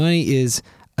 because money is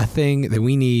a thing that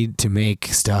we need to make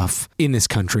stuff in this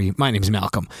country. My name's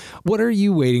Malcolm. What are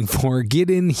you waiting for? Get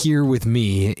in here with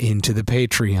me into the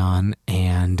Patreon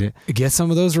and and get some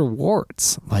of those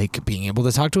rewards, like being able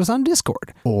to talk to us on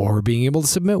Discord, or being able to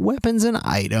submit weapons and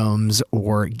items,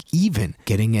 or even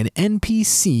getting an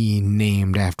NPC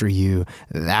named after you.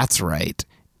 That's right.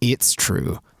 It's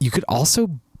true. You could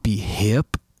also be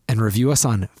hip and review us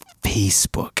on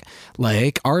Facebook,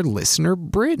 like our listener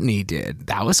Brittany did.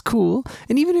 That was cool.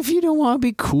 And even if you don't want to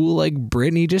be cool like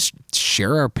Brittany, just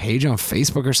share our page on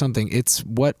Facebook or something. It's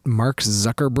what Mark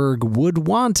Zuckerberg would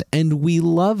want, and we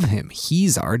love him.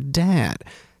 He's our dad.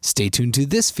 Stay tuned to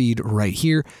this feed right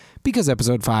here, because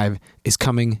episode 5 is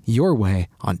coming your way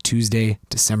on Tuesday,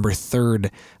 December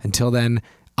 3rd. Until then,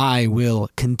 I will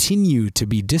continue to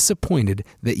be disappointed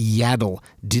that Yaddle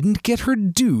didn't get her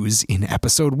dues in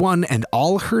episode 1 and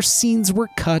all her scenes were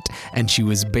cut and she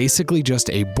was basically just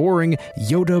a boring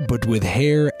Yoda but with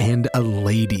hair and a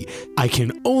lady. I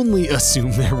can only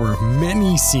assume there were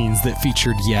many scenes that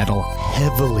featured Yaddle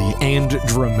heavily and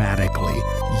dramatically.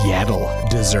 Yaddle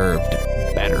deserved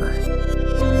better.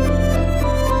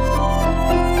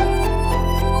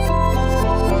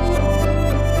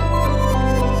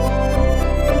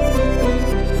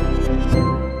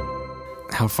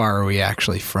 How far are we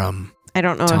actually from I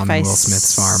don't know Tom if and I Will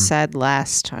Smith's farm? said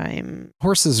last time.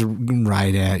 Horses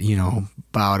ride at,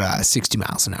 about 60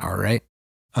 miles an hour, right?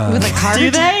 With a cart?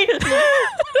 Do they?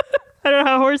 I don't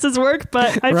know how horses work,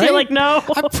 but I Right? feel like no.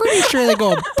 I'm pretty sure they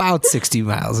go about 60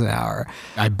 miles an hour.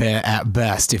 I bet at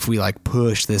best if we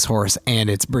push this horse and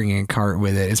it's bringing a cart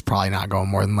with it, it's probably not going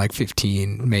more than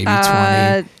 15, maybe 20.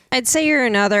 I'd say you're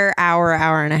another hour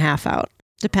and a half out,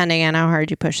 depending on how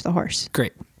hard you push the horse.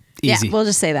 Great. Easy. Yeah, we'll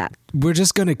just say that. We're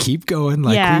just going to keep going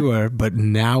like Yeah. we were, but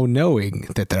now knowing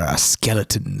that there are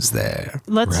skeletons there.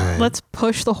 Let's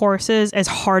push the horses as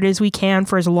hard as we can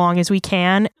for as long as we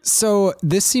can. So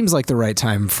this seems like the right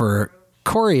time for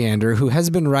Coriander, who has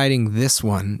been riding this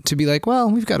one, to be like, well,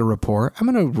 we've got a rapport. I'm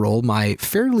going to roll my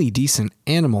fairly decent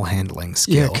animal handling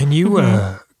skill. Yeah, can you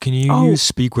use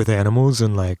speak with animals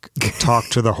and talk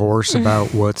to the horse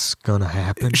about what's gonna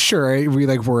happen? Sure. Are we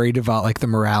worried about the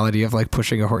morality of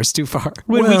pushing a horse too far?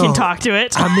 When we can Well, talk to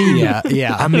it. I mean,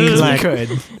 Yeah. I mean, we could.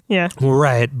 Yeah. well,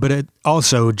 right, but it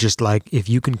also just if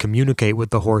you can communicate with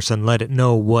the horse and let it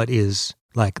know what is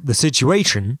the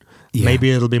situation, Yeah. maybe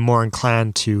it'll be more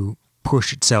inclined to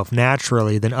push itself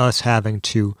naturally than us having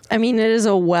to. I mean, it is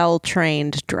a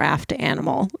well-trained draft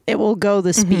animal. It will go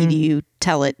the speed you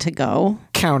tell it to go.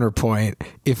 Counterpoint,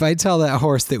 if I tell that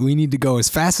horse that we need to go as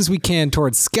fast as we can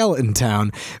towards Skeleton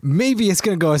Town, maybe it's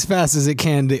going to go as fast as it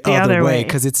can the other way,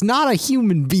 because it's not a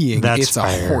human being, That's it's fair.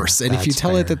 a horse. And if you That's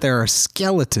tell it fair. that there are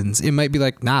skeletons, it might be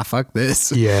like, nah, fuck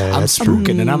this. Yeah, I'm that's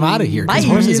spooking and I'm out of here, because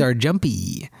Bye. horses are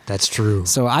jumpy. That's true.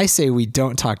 So I say we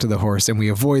don't talk to the horse and we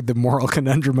avoid the moral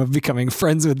conundrum of becoming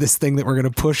friends with this thing that we're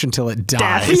going to push until it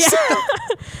dies.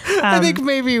 I think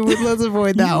maybe let's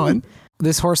avoid that one.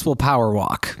 This horse will power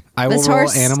walk. I will roll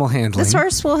animal handling. This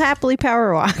horse will happily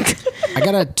power walk. I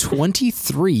got a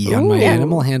 23 on my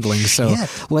animal handling. So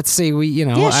let's say we,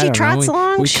 Yeah, I she don't trots know.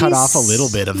 along. We cut She's- off a little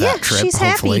bit of yeah, that trip, she's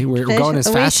hopefully. happy. We're going as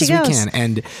Away fast she as we goes. can.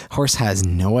 And horse has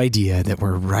no idea that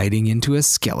we're riding into a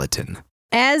skeleton.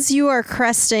 As you are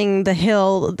cresting the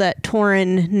hill that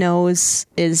Torin knows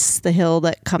is the hill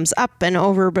that comes up and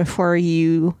over before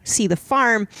you see the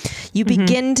farm, you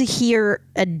begin to hear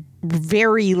a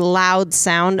very loud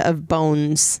sound of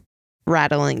bones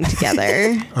rattling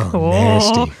together. Oh,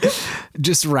 nasty.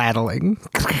 Just rattling.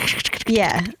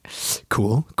 Yeah,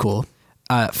 Cool.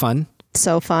 Fun.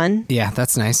 so fun. Yeah,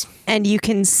 that's nice. And you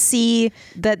can see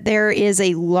that there is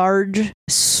a large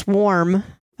swarm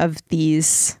of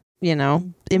these,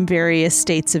 in various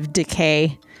states of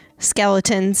decay,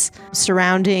 skeletons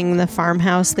surrounding the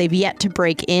farmhouse. They've yet to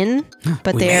break in,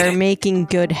 but We they made are it. making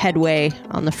good headway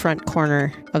on the front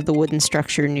corner of the wooden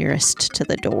structure nearest to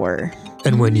the door.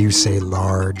 And when you say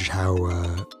large,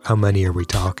 how many are we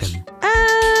talking?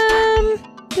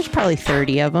 There's probably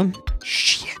 30 of them.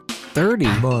 Shit. 30.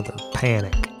 Mother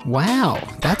panic. Wow.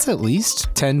 That's at least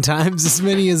 10 times as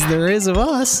many as there is of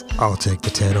us. I'll take the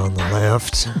 10 on the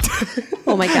left.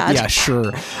 Oh my god. Yeah,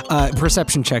 sure.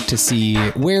 Perception check to see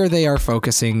where they are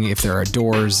focusing, if there are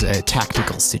doors, a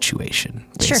tactical situation,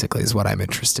 Sure. basically, is what I'm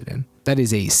interested in. That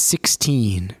is a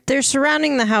 16. They're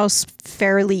surrounding the house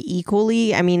fairly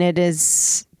equally. I mean, it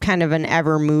is kind of an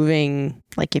ever-moving,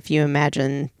 if you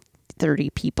imagine 30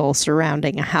 people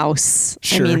surrounding a house.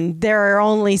 Sure. I mean, there are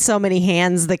only so many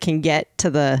hands that can get to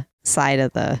the side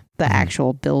of the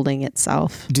actual building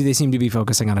itself. Do they seem to be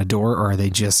focusing on a door, or are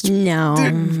they just No.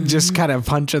 just kind of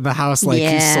punching the house like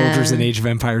Yeah. soldiers in Age of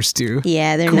Empires do?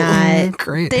 Yeah, they're Cool. not.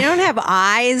 Great. They don't have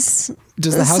eyes.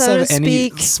 Does the house so have to any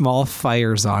speak. small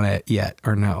fires on it yet,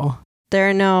 or no? There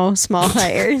are no small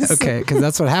fires. Okay, because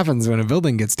that's what happens when a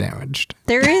building gets damaged.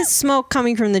 There is smoke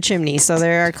coming from the chimney, so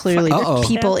there are clearly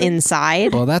people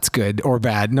inside. Well, that's good or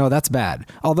bad. No, that's bad.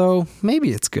 Although,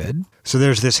 maybe it's good. So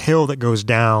there's this hill that goes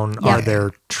down. Yeah. Are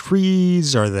there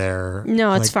trees? Are there...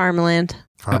 No, it's farmland.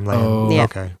 Farmland? Uh-oh. Yeah.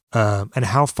 Okay. And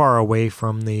how far away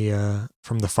from the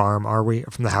farm are we?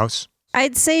 From the house?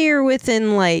 I'd say you're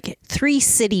within like 3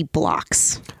 city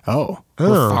blocks. Oh,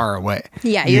 we're far away.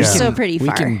 Yeah, you're Yeah. still pretty We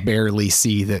far. can barely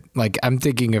see that. Like, I'm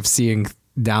thinking of seeing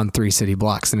down 3 city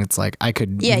blocks, and it's like I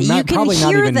could Yeah, you can probably not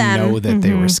hear even them. know that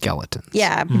they were skeletons.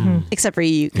 Yeah, except for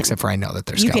you. Except for I know that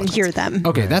they're You can skeletons. hear them.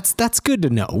 Okay, that's good to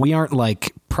know. We aren't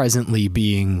like presently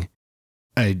being,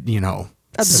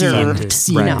 Observed.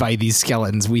 seen Right. by these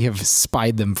skeletons. We have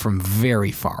spied them from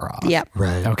very far off. Yep.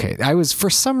 Right. Okay, I was, for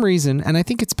some reason, and I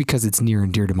think it's because it's near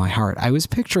and dear to my heart, I was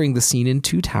picturing the scene in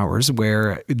Two Towers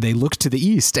where they look to the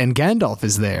east and Gandalf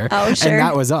is there. Oh, sure. And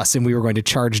that was us, and we were going to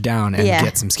charge down and Yeah.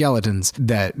 get some skeletons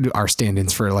that are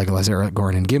stand-ins for Legolas,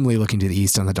 Aragorn, and Gimli looking to the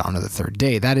east on the dawn of the third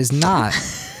day. That is not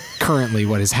currently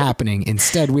what is happening.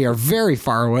 Instead, we are very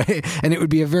far away, and it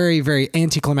would be a very, very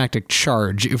anticlimactic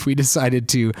charge if we decided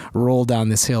to roll down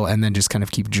this hill and then just kind of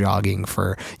keep jogging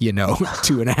for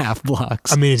 2.5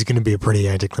 blocks. I mean, it's going to be a pretty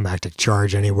anticlimactic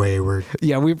charge anyway. We're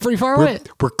Pretty far away.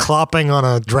 we're clopping on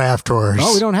a draft horse.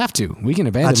 Oh, we don't have to. We can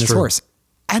abandon That's this true. horse.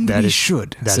 And That we is-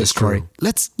 should, that says is true.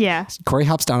 Corey. Yeah. Corey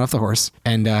hops down off the horse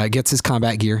and gets his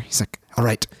combat gear. He's like, all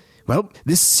right. Well,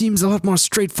 this seems a lot more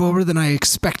straightforward than I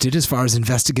expected as far as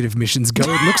investigative missions go.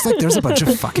 It looks like there's a bunch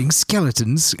of fucking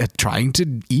skeletons trying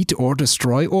to eat or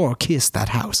destroy or kiss that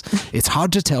house. It's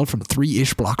hard to tell from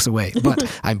 3-ish blocks away, but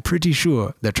I'm pretty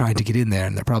sure they're trying to get in there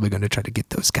and they're probably going to try to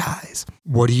get those guys.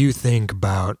 What do you think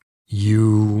about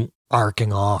you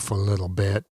arcing off a little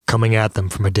bit, coming at them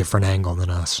from a different angle than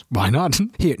us? Why not?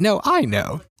 Here, no, I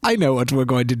know. I know what we're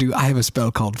going to do. I have a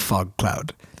spell called Fog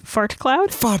Cloud. Fart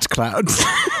cloud? Fart Cloud.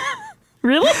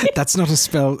 Really? That's not a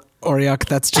spell, Oriok.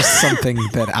 That's just something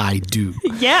that I do.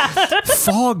 Yeah.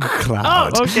 Fog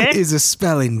Cloud okay. is a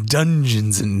spell in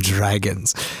Dungeons and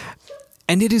Dragons.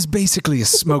 And it is basically a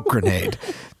smoke grenade.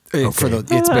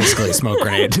 It's basically a smoke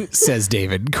grenade, says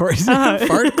David. Corey,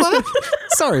 Fart Cloud?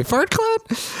 Sorry, Fart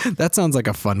Cloud? That sounds like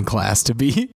a fun class to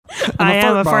be. I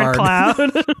am a fart bard.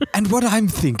 cloud. And what I'm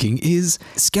thinking is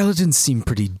skeletons seem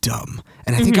pretty dumb.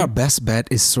 And I think our best bet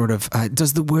is sort of,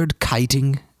 does the word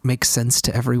kiting make sense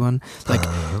to everyone? Like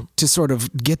to sort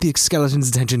of get the skeleton's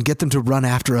attention, get them to run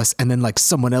after us, and then like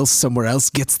someone else somewhere else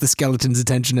gets the skeleton's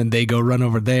attention and they go run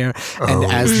over there. And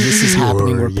as this is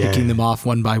happening, we're picking them off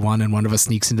one by one, and one of us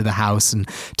sneaks into the house and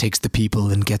takes the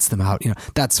people and gets them out,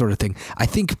 that sort of thing. I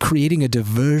think creating a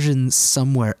diversion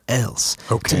somewhere else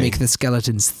to make the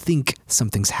skeletons think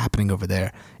something's happening over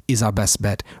there is our best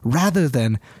bet, rather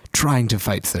than trying to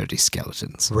fight 30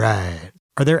 skeletons. Right.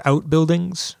 Are there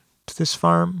outbuildings to this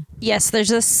farm? Yes,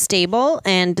 there's a stable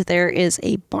and there is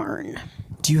a barn.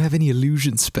 Do you have any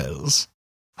illusion spells?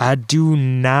 I do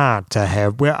not. I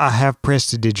have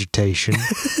prestidigitation.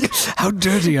 How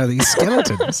dirty are these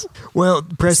skeletons? Well,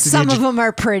 Some of them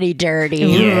are pretty dirty,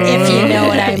 if you know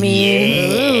what I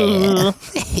mean.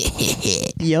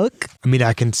 Yuck. I mean,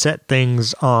 I can set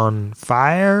things on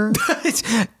fire.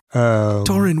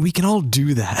 Torin, we can all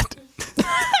do that.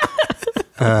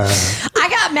 I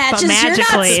got matches. But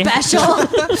magically. You're not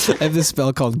special. I have this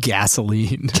spell called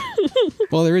gasoline.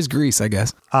 Well, there is grease, I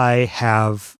guess. I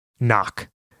have knock,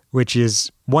 which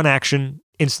is one action,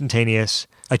 instantaneous.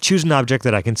 I choose an object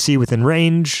that I can see within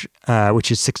range,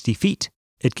 which is 60 feet.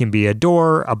 It can be a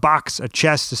door, a box, a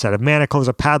chest, a set of manacles,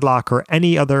 a padlock, or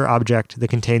any other object that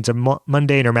contains a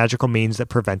mundane or magical means that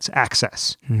prevents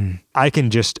access. I can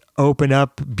just open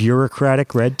up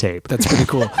bureaucratic red tape. That's pretty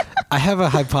cool. I have a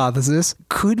hypothesis.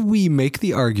 Could we make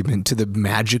the argument to the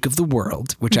magic of the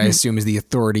world, which I assume is the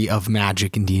authority of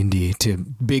magic in D&D, to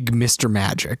Big Mr.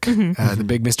 Magic, the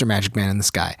big Mr. Magic Man in the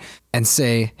sky, and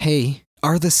say, hey,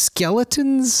 are the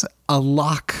skeletons a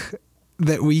lock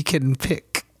that we can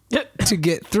pick to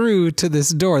get through to this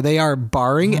door? They are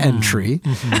barring entry.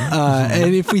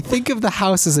 And if we think of the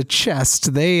house as a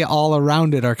chest, they all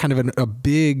around it are kind of a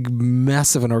big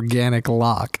mess of an organic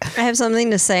lock. I have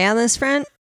something to say on this front.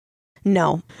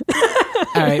 No.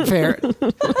 All right, fair.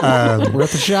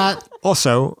 Worth a shot.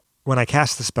 Also, when I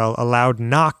cast the spell, a loud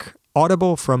knock,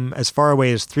 audible from as far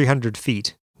away as 300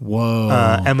 feet, Whoa.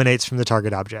 emanates from the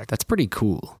target object. That's pretty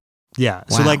cool. Yeah.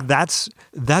 So Wow. like that's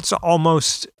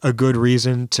almost a good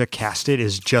reason to cast it,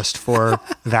 is just for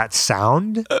that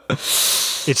sound.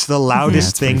 It's the loudest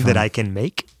that's pretty thing that fun. I can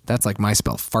make. That's like my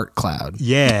spell, Fart Cloud.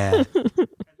 Yeah.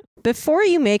 Before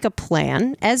you make a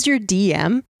plan, as your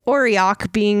DM,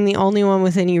 Oriok, being the only one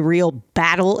with any real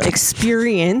battle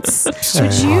experience,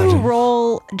 would you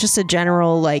roll just a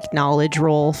general knowledge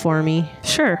roll for me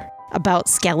Sure. about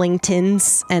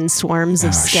skeletons and swarms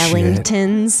of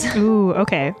skeletons? Ooh,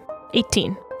 okay.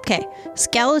 18. Okay,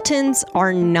 skeletons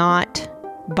are not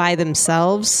by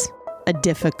themselves a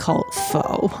difficult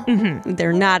foe.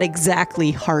 They're not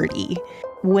exactly hardy.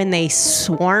 When they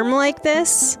swarm like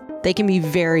this, they can be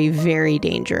very, very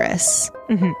dangerous.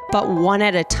 But one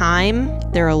at a time,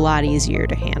 they're a lot easier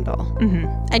to handle.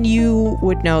 And you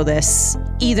would know this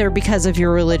either because of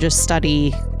your religious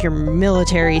study, your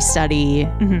military study,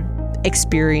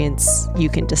 experience. You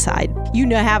can decide. You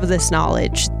have this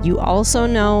knowledge. You also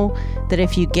know that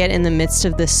if you get in the midst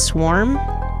of this swarm,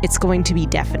 it's going to be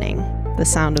deafening. The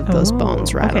sound of those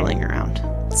bones rattling around.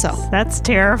 So That's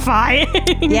terrifying.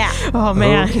 yeah. Oh,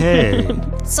 man. Okay.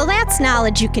 So that's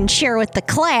knowledge you can share with the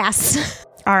class.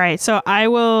 All right. So I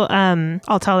will,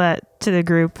 I'll tell that to the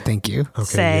group. Thank you. Okay.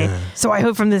 Say, so I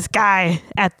heard from this guy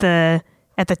at the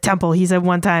temple. He said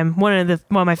one time, one of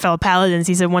my fellow paladins,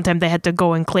 he said one time they had to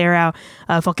go and clear out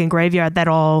a fucking graveyard that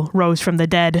all rose from the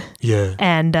dead. Yeah.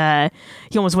 And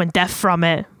he almost went deaf from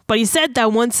it. But he said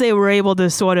that once they were able to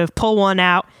sort of pull one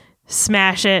out,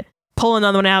 smash it, pull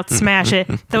another one out, smash it,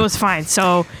 that was fine.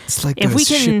 So It's like if those we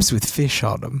can, ships with fish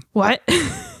on them. what?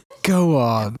 Go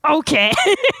on. Okay.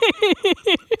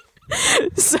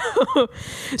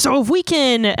 So if we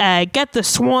can get the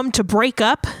swarm to break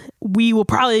up, we will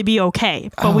probably be okay.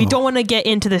 But we don't want to get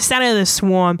into the center of the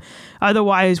swarm,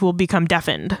 otherwise we'll become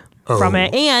deafened from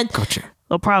it, and Gotcha.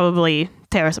 they'll probably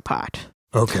tear us apart.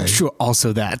 Okay. Sure.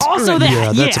 Also that. Also that,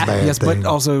 Yeah, that's a bad Yes, thing. but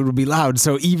also it'll be loud.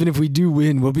 So even if we do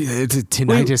win, we'll be it's a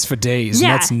tinnitus for days.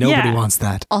 Yeah, and that's nobody yeah. wants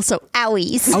that. Also,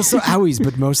 owies. Also owies,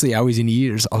 but mostly owies in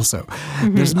ears. Also,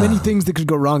 there's many things that could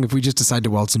go wrong if we just decide to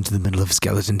waltz into the middle of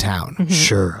Skeleton Town.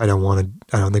 Sure. I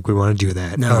don't think we want to do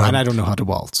that. No, and I don't know how to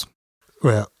waltz.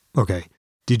 Well, okay.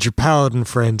 Did your paladin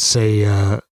friend say,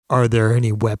 are there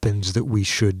any weapons that we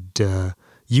should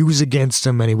use against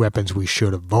them? Any weapons we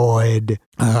should avoid?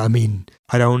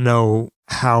 I don't know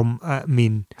how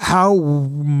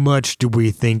much do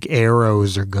we think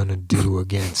arrows are going to do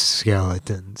against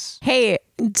skeletons? Hey,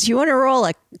 do you want to roll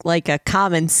a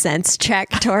common sense check,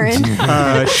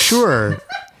 Torin? Sure.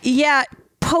 Yeah,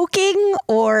 poking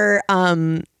or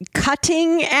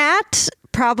cutting at,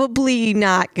 probably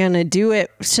not gonna do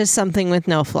it. It's just something with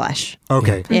no flesh.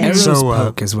 Okay. Yeah. Arrows So,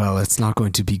 poke as well. It's not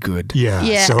going to be good. yeah.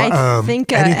 Yeah, So, I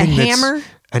think a anything that's- hammer.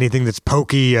 Anything that's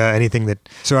pokey, anything that...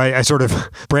 So I sort of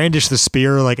brandish the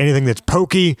spear, like anything that's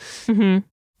pokey.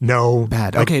 No.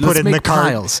 Bad. Like, Okay, put let's it in the make cart.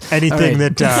 piles. Anything All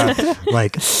right. that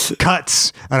like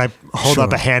cuts, and I hold up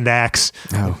Sure. a hand axe.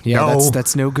 Oh, yeah, No.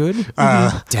 that's no good.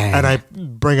 Dang. And I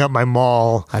bring up my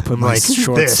maul. I put I'm my like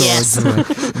short this. swords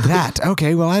in that.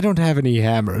 Okay, well, I don't have any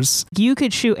hammers. You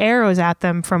could shoot arrows at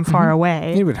them from far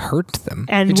away. It would hurt them.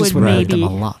 And it just would would hurt them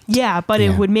maybe- a lot. Yeah, but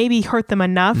Yeah. it would maybe hurt them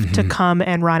enough to come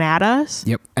and run at us.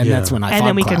 Yep, and Yeah. that's when I And fog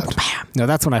then we cloud. can bam. No,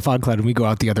 that's when I fog cloud, and we go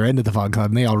out the other end of the fog cloud,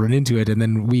 and they all run into it, and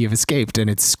then we have escaped, and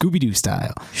it's Scooby-Doo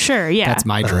style. Sure, yeah. That's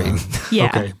my dream. yeah.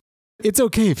 Okay. It's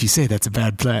okay if you say that's a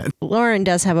bad plan. Lauren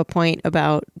does have a point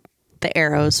about the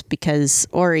arrows because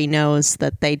Ori knows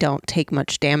that they don't take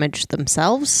much damage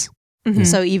themselves. Mhm.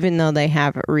 So even though they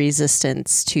have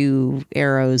resistance to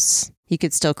arrows, you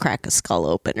could still crack a skull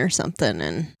open or something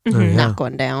and Mhm. knock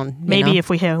one down. you Maybe know? if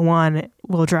we hit one,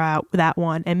 we'll draw out that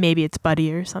one, and maybe it's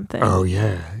Buddy or something. Oh,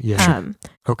 yeah. Yeah.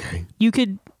 Okay. You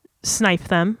could snipe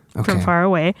them from Okay. far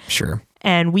away, Sure.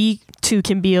 and we two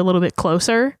can be a little bit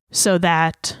closer so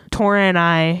that Tora and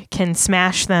I can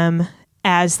smash them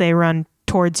as they run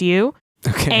towards you.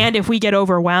 Okay. And if we get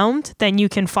overwhelmed, then you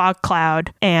can fog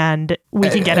cloud and we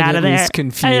can get And out of at there. least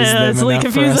confuse them So we enough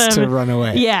for confuse us to them. run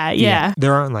away. Yeah.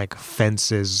 There aren't like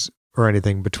fences or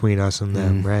anything between us and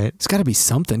them, right? It's got to be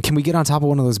something. Can we get on top of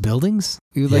one of those buildings?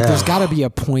 Like, Yeah. there's got to be a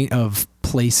point of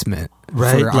placement,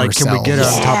 Right? For Like, can we get on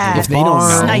ourselves. top Yeah. of If the they don't barn?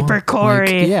 know, Sniper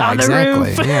Corey yeah, on the exactly.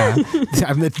 roof. Yeah,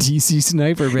 I'm the DC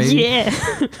sniper, baby. Yeah.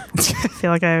 I feel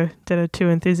like I did a too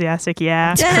enthusiastic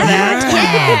yeah.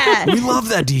 Yeah. We love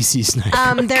that DC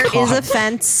sniper. There is a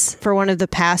fence for one of the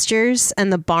pastures,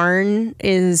 and the barn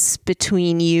is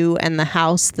between you and the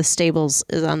house. The stables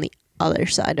is on the other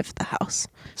side of the house.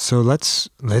 So let's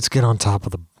get on top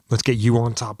of let's get you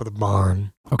on top of the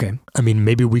barn. Okay, I mean,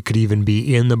 maybe we could even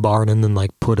be in the barn and then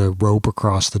like put a rope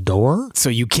across the door. so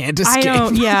you can't I escape.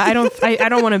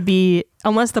 don't want to be,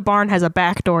 unless the barn has a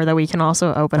back door that we can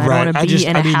also open. I don't Right, want I to be just-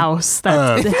 in I a mean, house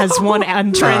that has one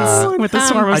entrance with a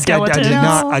swarm of skeletons.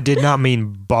 I did not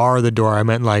mean bar the door. I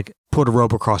meant like put a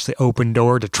rope across the open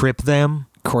door to trip them.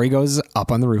 Corey goes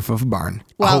up on the roof of a barn.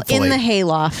 Well, hopefully. in the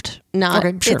hayloft. Not.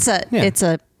 Okay, sure. It's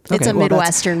a Okay, well,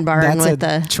 Midwestern barn that's with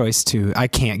a choice too. I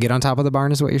can't get on top of the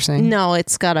barn, is what you're saying? No,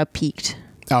 it's got a peaked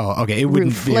Oh, okay. It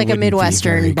wouldn't roof, be, like a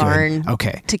Midwestern barn.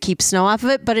 Okay. To keep snow off of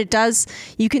it, but it does.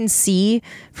 You can see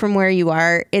from where you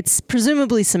are. It's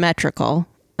presumably symmetrical.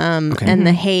 And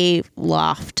the hay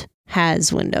loft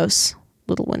has windows,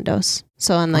 little windows.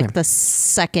 So on like the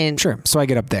second. Sure. So I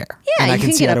get up there. Yeah, and I you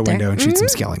can see get out a up there. window and shoot some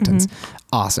skeletons.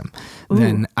 Awesome.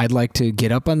 Then I'd like to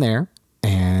get up on there,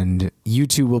 and you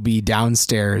two will be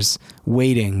downstairs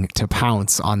waiting to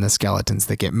pounce on the skeletons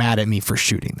that get mad at me for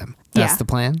shooting them. That's Yeah. the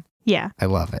plan? Yeah. I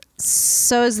love it.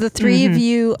 So as the three of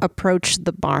you approach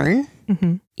the barn,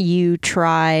 you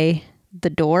try the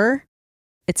door.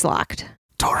 It's locked.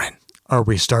 Torin. Are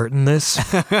we starting this?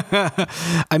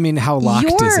 I mean, how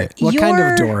locked is it? What kind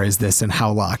of door is this and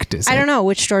how locked is it? I don't know.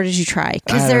 Which door did you try?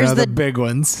 Because I don't there's know, the big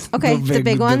ones. Okay, the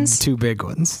big ones? The two big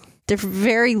ones. They're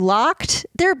very locked.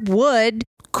 They're wood.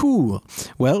 Cool.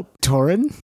 Well,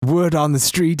 Torin, word on the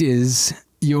street is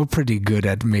you're pretty good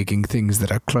at making things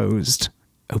that are closed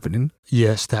opening.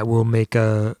 Yes, that will make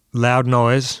a loud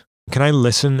noise. Can I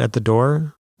listen at the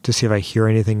door to see if I hear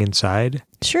anything inside?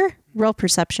 Sure. Roll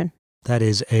perception. That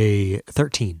is a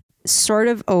 13. Sort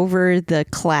of over the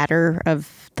clatter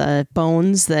of the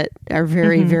bones that are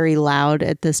very, very loud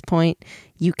at this point,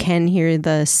 you can hear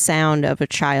the sound of a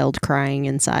child crying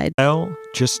inside. I'll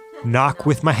just knock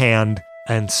with my hand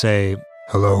and say,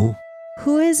 "Hello,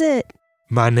 Who is it?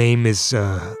 my name is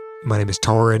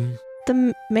Torin.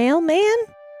 The mailman?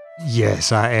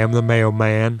 Yes, I am the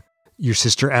mailman. Your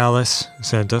sister Alice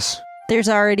sent us. There's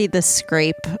already the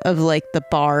scrape of like the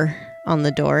bar on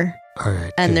the door. All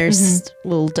right. And okay. there's a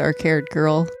little dark-haired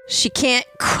girl. She can't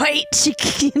quite, she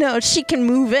can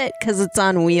move it because it's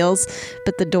on wheels,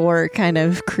 but the door kind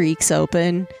of creaks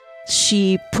open.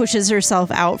 She pushes herself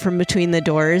out from between the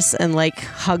doors and like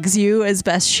hugs you as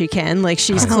best she can. Like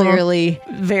she's clearly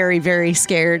very, very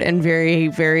scared and very,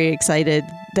 very excited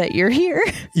that you're here.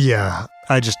 Yeah,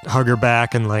 I just hug her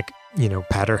back and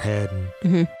pat her head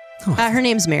and Her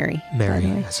name's Mary. Mary.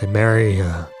 I say, Mary,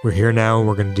 we're here now and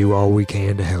we're going to do all we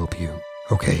can to help you.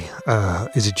 Okay,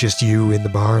 is it just you in the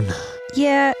barn?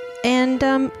 Yeah, and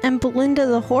Belinda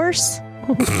the horse.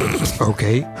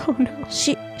 Okay. Oh no.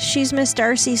 She's Miss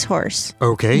Darcy's horse.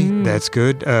 Okay, that's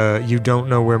good. You don't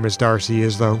know where Miss Darcy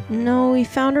is, though? No, we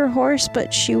found her horse,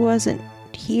 but she wasn't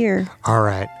here. All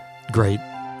right, great.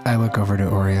 I look over to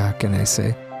Oriok and I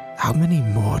say, how many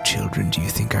more children do you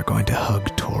think are going to hug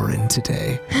Torin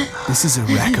today? This is a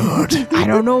record. I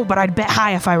don't know, but I'd bet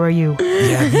high if I were you.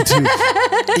 Yeah, me too.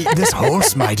 This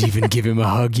horse might even give him a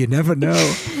hug. You never know.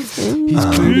 He's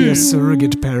clearly a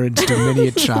surrogate parent to many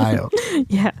a child.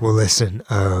 Yeah. Well, listen,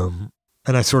 and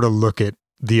I sort of look at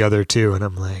the other two and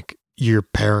I'm like, your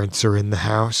parents are in the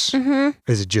house? Mm-hmm.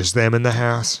 Is it just them in the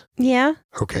house? Yeah.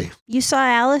 Okay. You saw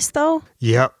Alice, though?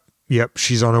 Yep.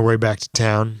 She's on her way back to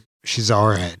town. She's all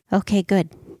right. Okay, good.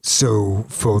 So,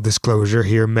 full disclosure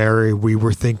here, Mary, we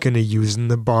were thinking of using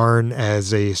the barn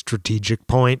as a strategic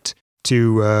point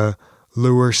to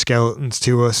lure skeletons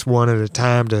to us one at a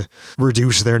time to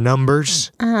reduce their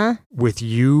numbers. Uh-huh. With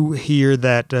you here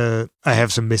that I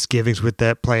have some misgivings with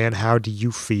that plan, how do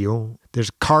you feel? There's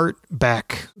a cart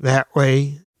back that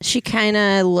way. She kind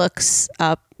of looks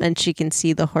up and she can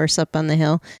see the horse up on the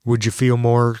hill. Would you feel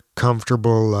more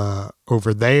comfortable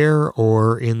over there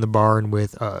or in the barn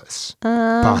with us?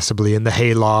 Possibly in the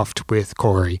hayloft with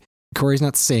Corey. Corey's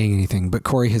not saying anything, but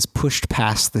Corey has pushed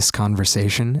past this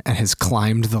conversation and has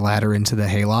climbed the ladder into the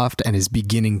hayloft and is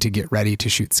beginning to get ready to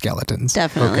shoot skeletons.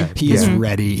 Definitely. Okay. He is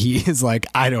ready. He is like,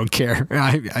 I don't care.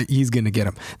 He's going to get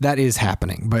him. That is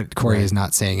happening, but Corey is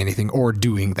not saying anything or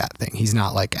doing that thing. He's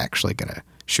not like actually going to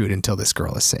shoot until this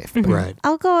girl is safe. But Right.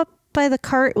 I'll go up by the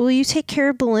cart. Will you take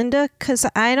care of Belinda? Because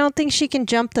I don't think she can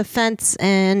jump the fence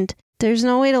and there's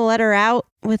no way to let her out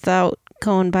without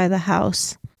going by the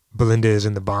house. Belinda is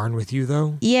in the barn with you,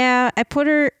 though? Yeah, I put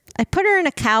her in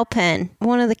a cow pen.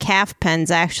 One of the calf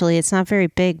pens, actually. It's not very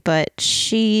big, but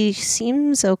she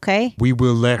seems okay. We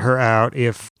will let her out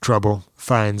if trouble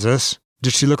finds us.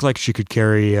 Does she look like she could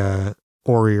carry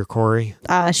Ori or Corey?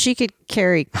 She could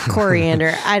carry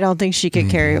Coriander. I don't think she could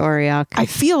carry Oriok. I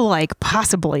feel like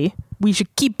possibly we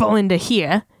should keep Belinda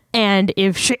here, and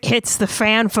if shit hits the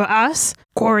fan for us,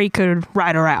 Corey could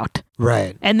ride her out.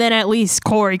 Right. And then at least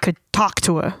Corey could talk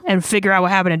to her and figure out what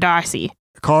happened to Darcy.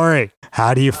 Corey,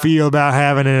 how do you feel about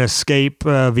having an escape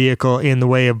vehicle in the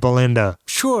way of Belinda?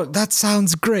 Sure, that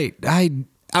sounds great.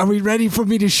 Are we ready for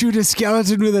me to shoot a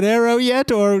skeleton with an arrow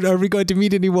yet, or are we going to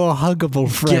meet any more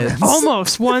huggable friends?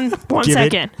 Almost. One Give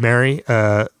second. it, Mary,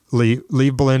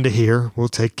 leave Belinda here. We'll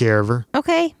take care of her.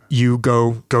 Okay. You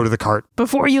go to the cart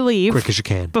Before you leave, quick as you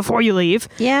can.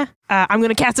 Yeah. I'm going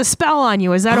to cast a spell on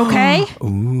you. Is that okay?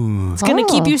 Ooh. It's going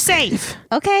to keep you safe.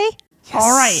 Okay.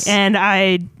 All right. And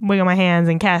I wiggle my hands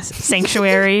and cast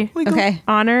Sanctuary Okay.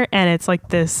 on her. And it's like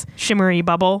this shimmery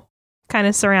bubble kind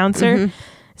of surrounds her.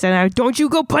 So now, don't you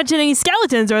go punching any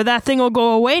skeletons or that thing will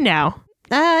go away now.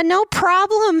 No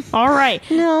problem. All right.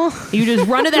 No. You just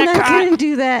run to I'm that not cot gonna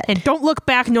do that. and don't look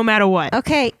back no matter what.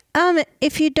 Okay.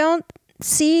 If you don't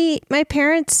see my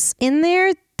parents in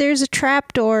there, there's a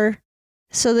trap door,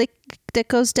 so that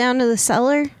goes down to the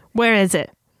cellar. Where is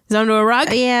it? Is it under a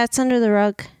rug? Yeah, it's under the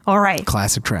rug. All right.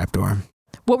 Classic trapdoor.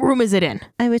 What room is it in?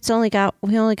 We only got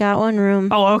one room.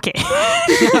 Oh, okay.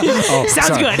 Oh, Sounds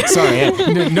sorry. good.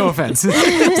 Sorry. No offense.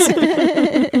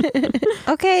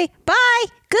 Okay. Bye.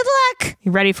 Good luck.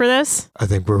 You ready for this? I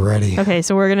think we're ready. Okay,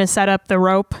 so we're going to set up the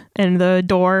rope and the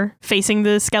door facing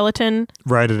the skeleton.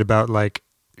 Right at about like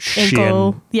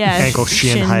Ankle,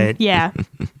 shin height. Yeah.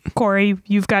 Corey,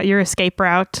 you've got your escape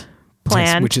route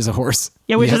plan. Which is a horse.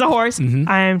 Yeah, which Yep. is a horse. Mhm.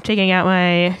 I'm taking out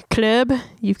my club.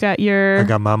 You've got I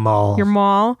got my maul. your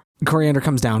maul. Coriander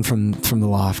comes down from the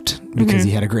loft because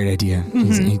he had a great idea.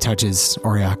 He touches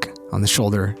Oriok on the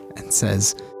shoulder and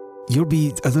says, "You'll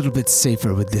be a little bit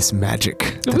safer with this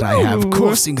magic that I have Ooh.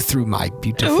 coursing through my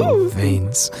beautiful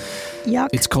veins. Yuck.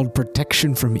 It's called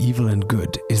protection from evil and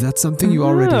good. Is that something you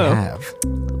already Oh. have?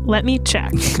 Let me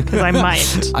check, because I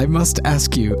might. I must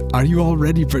ask you, are you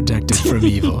already protected from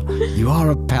evil? You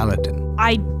are a paladin.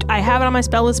 I have it on my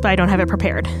spell list, but I don't have it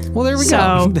prepared. Well, there we So,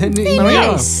 go. Then there we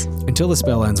go. Nice. Until the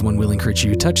spell ends, one willing creature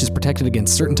you touch is protected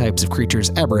against certain types of creatures,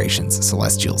 aberrations,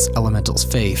 celestials, elementals,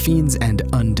 fae, fiends, and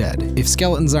undead. If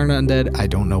skeletons aren't undead, I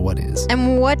don't know what is.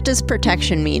 And what does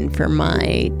protection mean for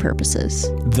my purposes?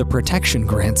 The protection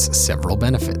grants several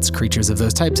benefits. Creatures of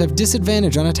those types have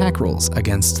disadvantage on attack rolls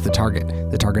against the target.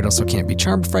 The target also can't be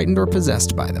charmed, frightened, or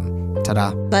possessed by them.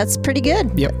 Ta-da. That's pretty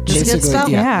good. Yep. Just a good Basically, spell.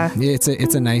 Yeah.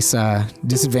 It's a nice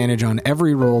disadvantage on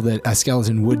every roll that a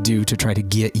skeleton would do to try to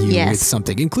get you Yes. with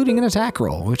something, including an attack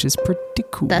roll, which is pretty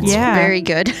cool. That's Yeah. very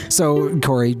good. So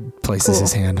Corey places Cool.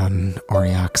 his hand on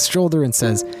Oriok's shoulder and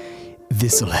says,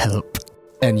 "This'll help."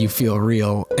 And you feel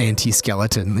real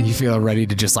anti-skeleton. You feel ready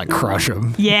to just like crush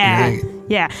him. Yeah.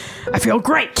 Yeah. I feel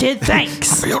great, kid.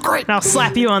 Thanks. I feel great. And I'll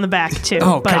slap you on the back, too.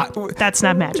 Oh, but God. that's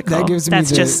not magical. That gives me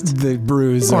That's just... the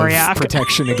bruise Oriok. of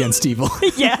protection against evil,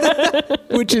 Yeah.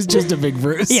 which is just a big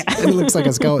bruise. Yeah. It looks like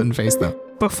a skeleton face, though.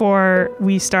 Before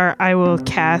we start, I will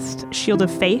cast Shield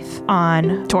of Faith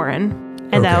on Torin.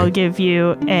 And Okay. that'll give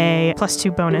you a +2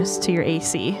 bonus to your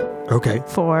AC Okay.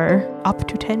 for up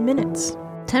to 10 minutes.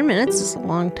 10 minutes is a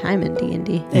long time in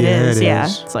D&D. It is. It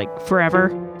is. It's like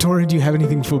forever. Torin, do you have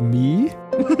anything for me?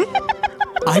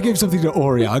 I gave something to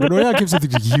Oriok, and Oriok gave something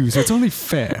to you, so it's only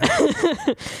fair.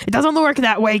 It doesn't work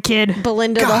that way, kid.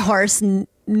 Belinda the horse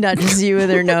nudges you with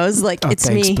her nose like, it's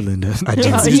thanks, me. Belinda. I do. You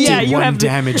just Yeah, did you one have the-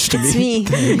 damage to It's me. me.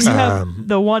 Thanks. You have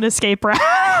the one escape route.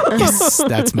 Yes,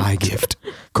 that's my gift.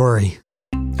 Corey,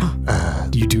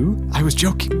 You do? I was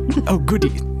joking. Oh,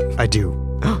 goody. I do.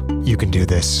 You can do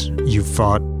this. We've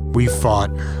fought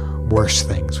worse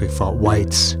things. We've fought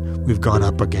whites. We've gone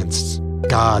up against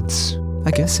gods.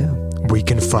 I guess so. We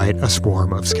can fight a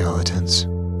swarm of skeletons.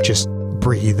 Just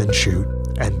breathe and shoot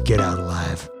and get out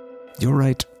alive. You're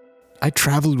right. I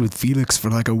traveled with Felix for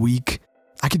like a week.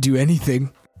 I could do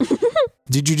anything.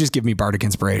 Did you just give me bardic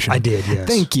inspiration? I did, yes.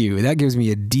 Thank you. That gives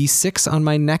me a D6 on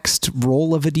my next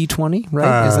roll of a D20,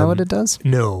 right? Is that what it does?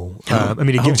 No.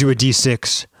 It gives you a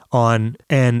D6 on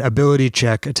an ability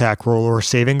check, attack roll, or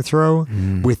saving throw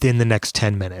within the next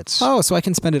 10 minutes. Oh, so I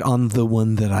can spend it on the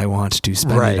one that I want to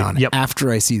spend Right, it on yep.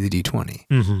 after I see the D20.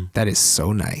 Mm-hmm. That is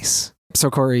so nice. So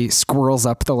Corey squirrels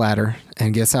up the ladder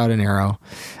and gets out an arrow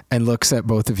and looks at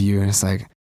both of you and is like,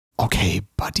 "Okay,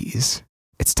 buddies,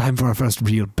 it's time for our first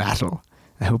real battle.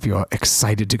 I hope you're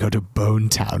excited to go to Bone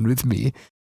Town with me."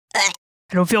 I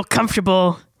don't feel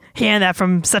comfortable hearing that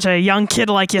from such a young kid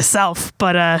like yourself,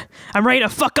 but I'm ready to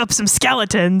fuck up some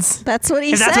skeletons. That's what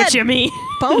he If said. that's what you mean.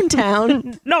 Bone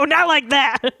Town. No, not like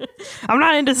that. I'm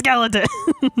not into skeletons.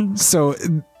 So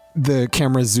the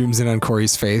camera zooms in on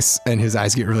Corey's face and his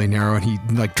eyes get really narrow and he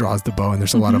like draws the bow and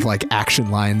there's a lot of like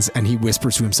action lines and he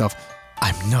whispers to himself,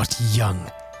 "I'm not young.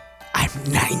 I'm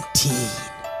 19.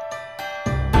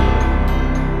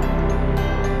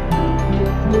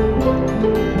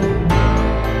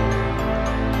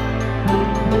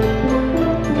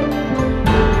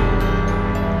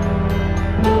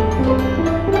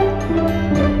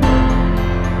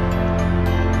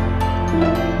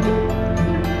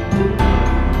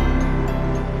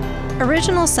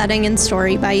 Original setting and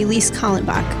story by Elise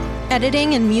Kallenbach.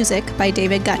 Editing and music by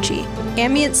David Gucci.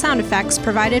 Ambient sound effects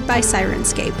provided by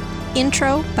Sirenscape.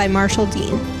 Intro by Marshall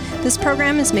Dean. This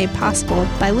program is made possible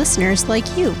by listeners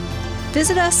like you.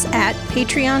 Visit us at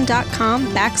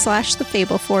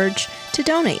patreon.com/thefableforge to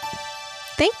donate.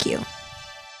 Thank you.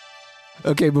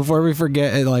 Okay, before we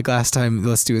forget, like last time,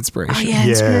 let's do inspiration. Oh yeah,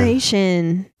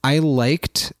 inspiration. I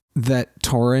liked that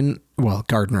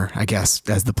Gardner, I guess,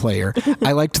 as the player,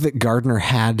 I liked that Gardner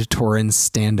had Torrin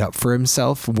stand up for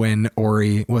himself when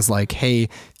Ori was like, hey,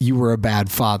 you were a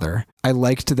bad father. I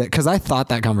liked that because I thought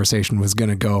that conversation was going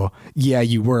to go, yeah,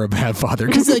 you were a bad father.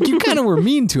 Because like you kind of were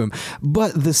mean to him,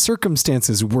 but the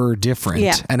circumstances were different.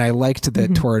 Yeah. And I liked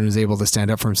that Torrin was able to stand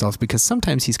up for himself because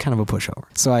sometimes he's kind of a pushover.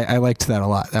 So I liked that a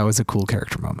lot. That was a cool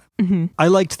character moment. Mm-hmm. I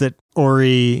liked that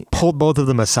Ori pulled both of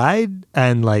them aside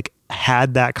and like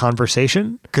had that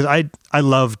conversation, because I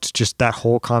loved just that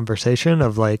whole conversation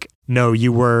of like, no,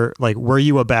 you were like, were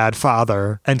you a bad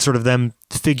father? And sort of them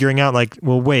figuring out like,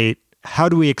 well, wait, how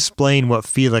do we explain what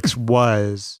Felix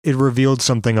was? It revealed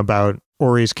something about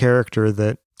Ori's character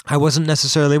that I wasn't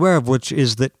necessarily aware of, which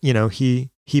is that, you know, he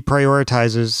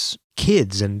prioritizes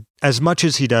kids, and as much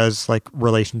as he does like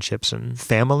relationships and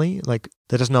family, like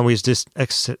that doesn't always just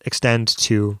extend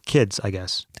to kids, I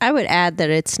guess. I would add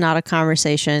that it's not a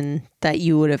conversation that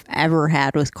you would have ever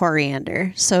had with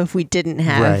Coriander. So if we didn't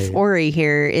have Ori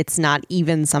here, it's not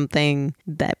even something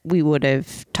that we would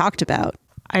have talked about.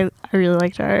 I really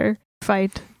liked our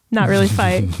fight. Not really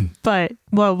fight, but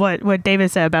what David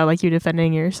said about like you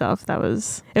defending yourself, it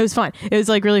was fun. It was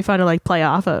like really fun to like play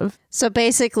off of. So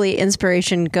basically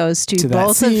inspiration goes to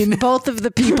both of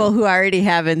the people who already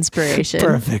have inspiration.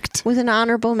 Perfect. With an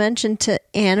honorable mention to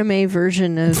anime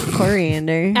version of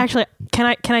Coriander. Actually,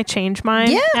 can I change mine?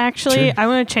 Yeah. Actually, sure. I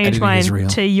want to change mine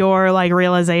to your like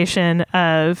realization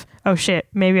of, oh shit,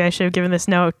 maybe I should have given this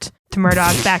note to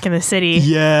Murdoch back in the city.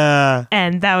 Yeah.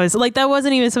 And that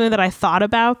wasn't even something that I thought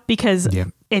about, because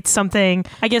it's something,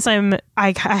 I guess I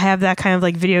have that kind of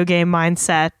like video game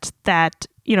mindset that,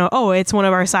 you know, oh, it's one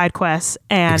of our side quests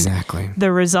and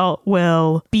the result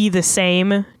will be the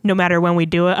same no matter when we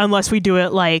do it, unless we do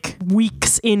it like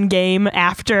weeks in game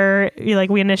after like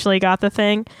we initially got the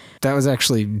thing. That was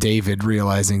actually David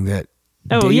realizing that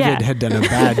David had done a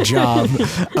bad job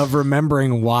of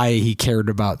remembering why he cared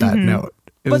about that note.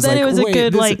 It was a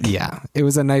good it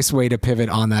was a nice way to pivot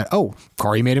on that. Oh,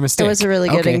 Corey made a mistake. It was a really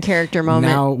good in-character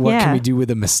moment. Now what can we do with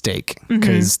a mistake?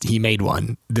 Because he made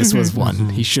one. This was one.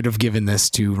 He should have given this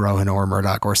to Rohan or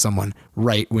Murdoch or someone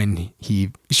right when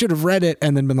he should have read it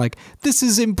and then been like, this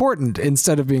is important,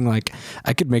 instead of being like,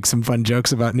 I could make some fun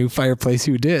jokes about new fireplace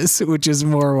who dis, which is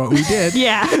more what we did.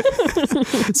 Yeah.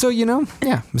 So, you know,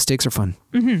 mistakes are fun.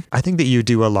 I think that you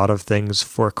do a lot of things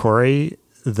for Corey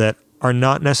that are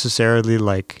not necessarily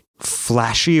like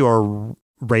flashy or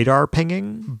radar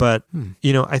pinging, but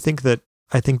you know, I think that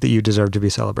you deserve to be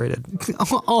celebrated.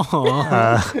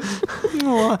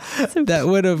 That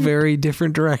went a very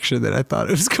different direction than I thought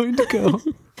it was going to go.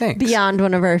 Thanks. Beyond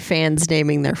one of our fans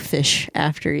naming their fish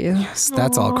after you. Yes,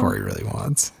 that's all Corey really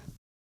wants.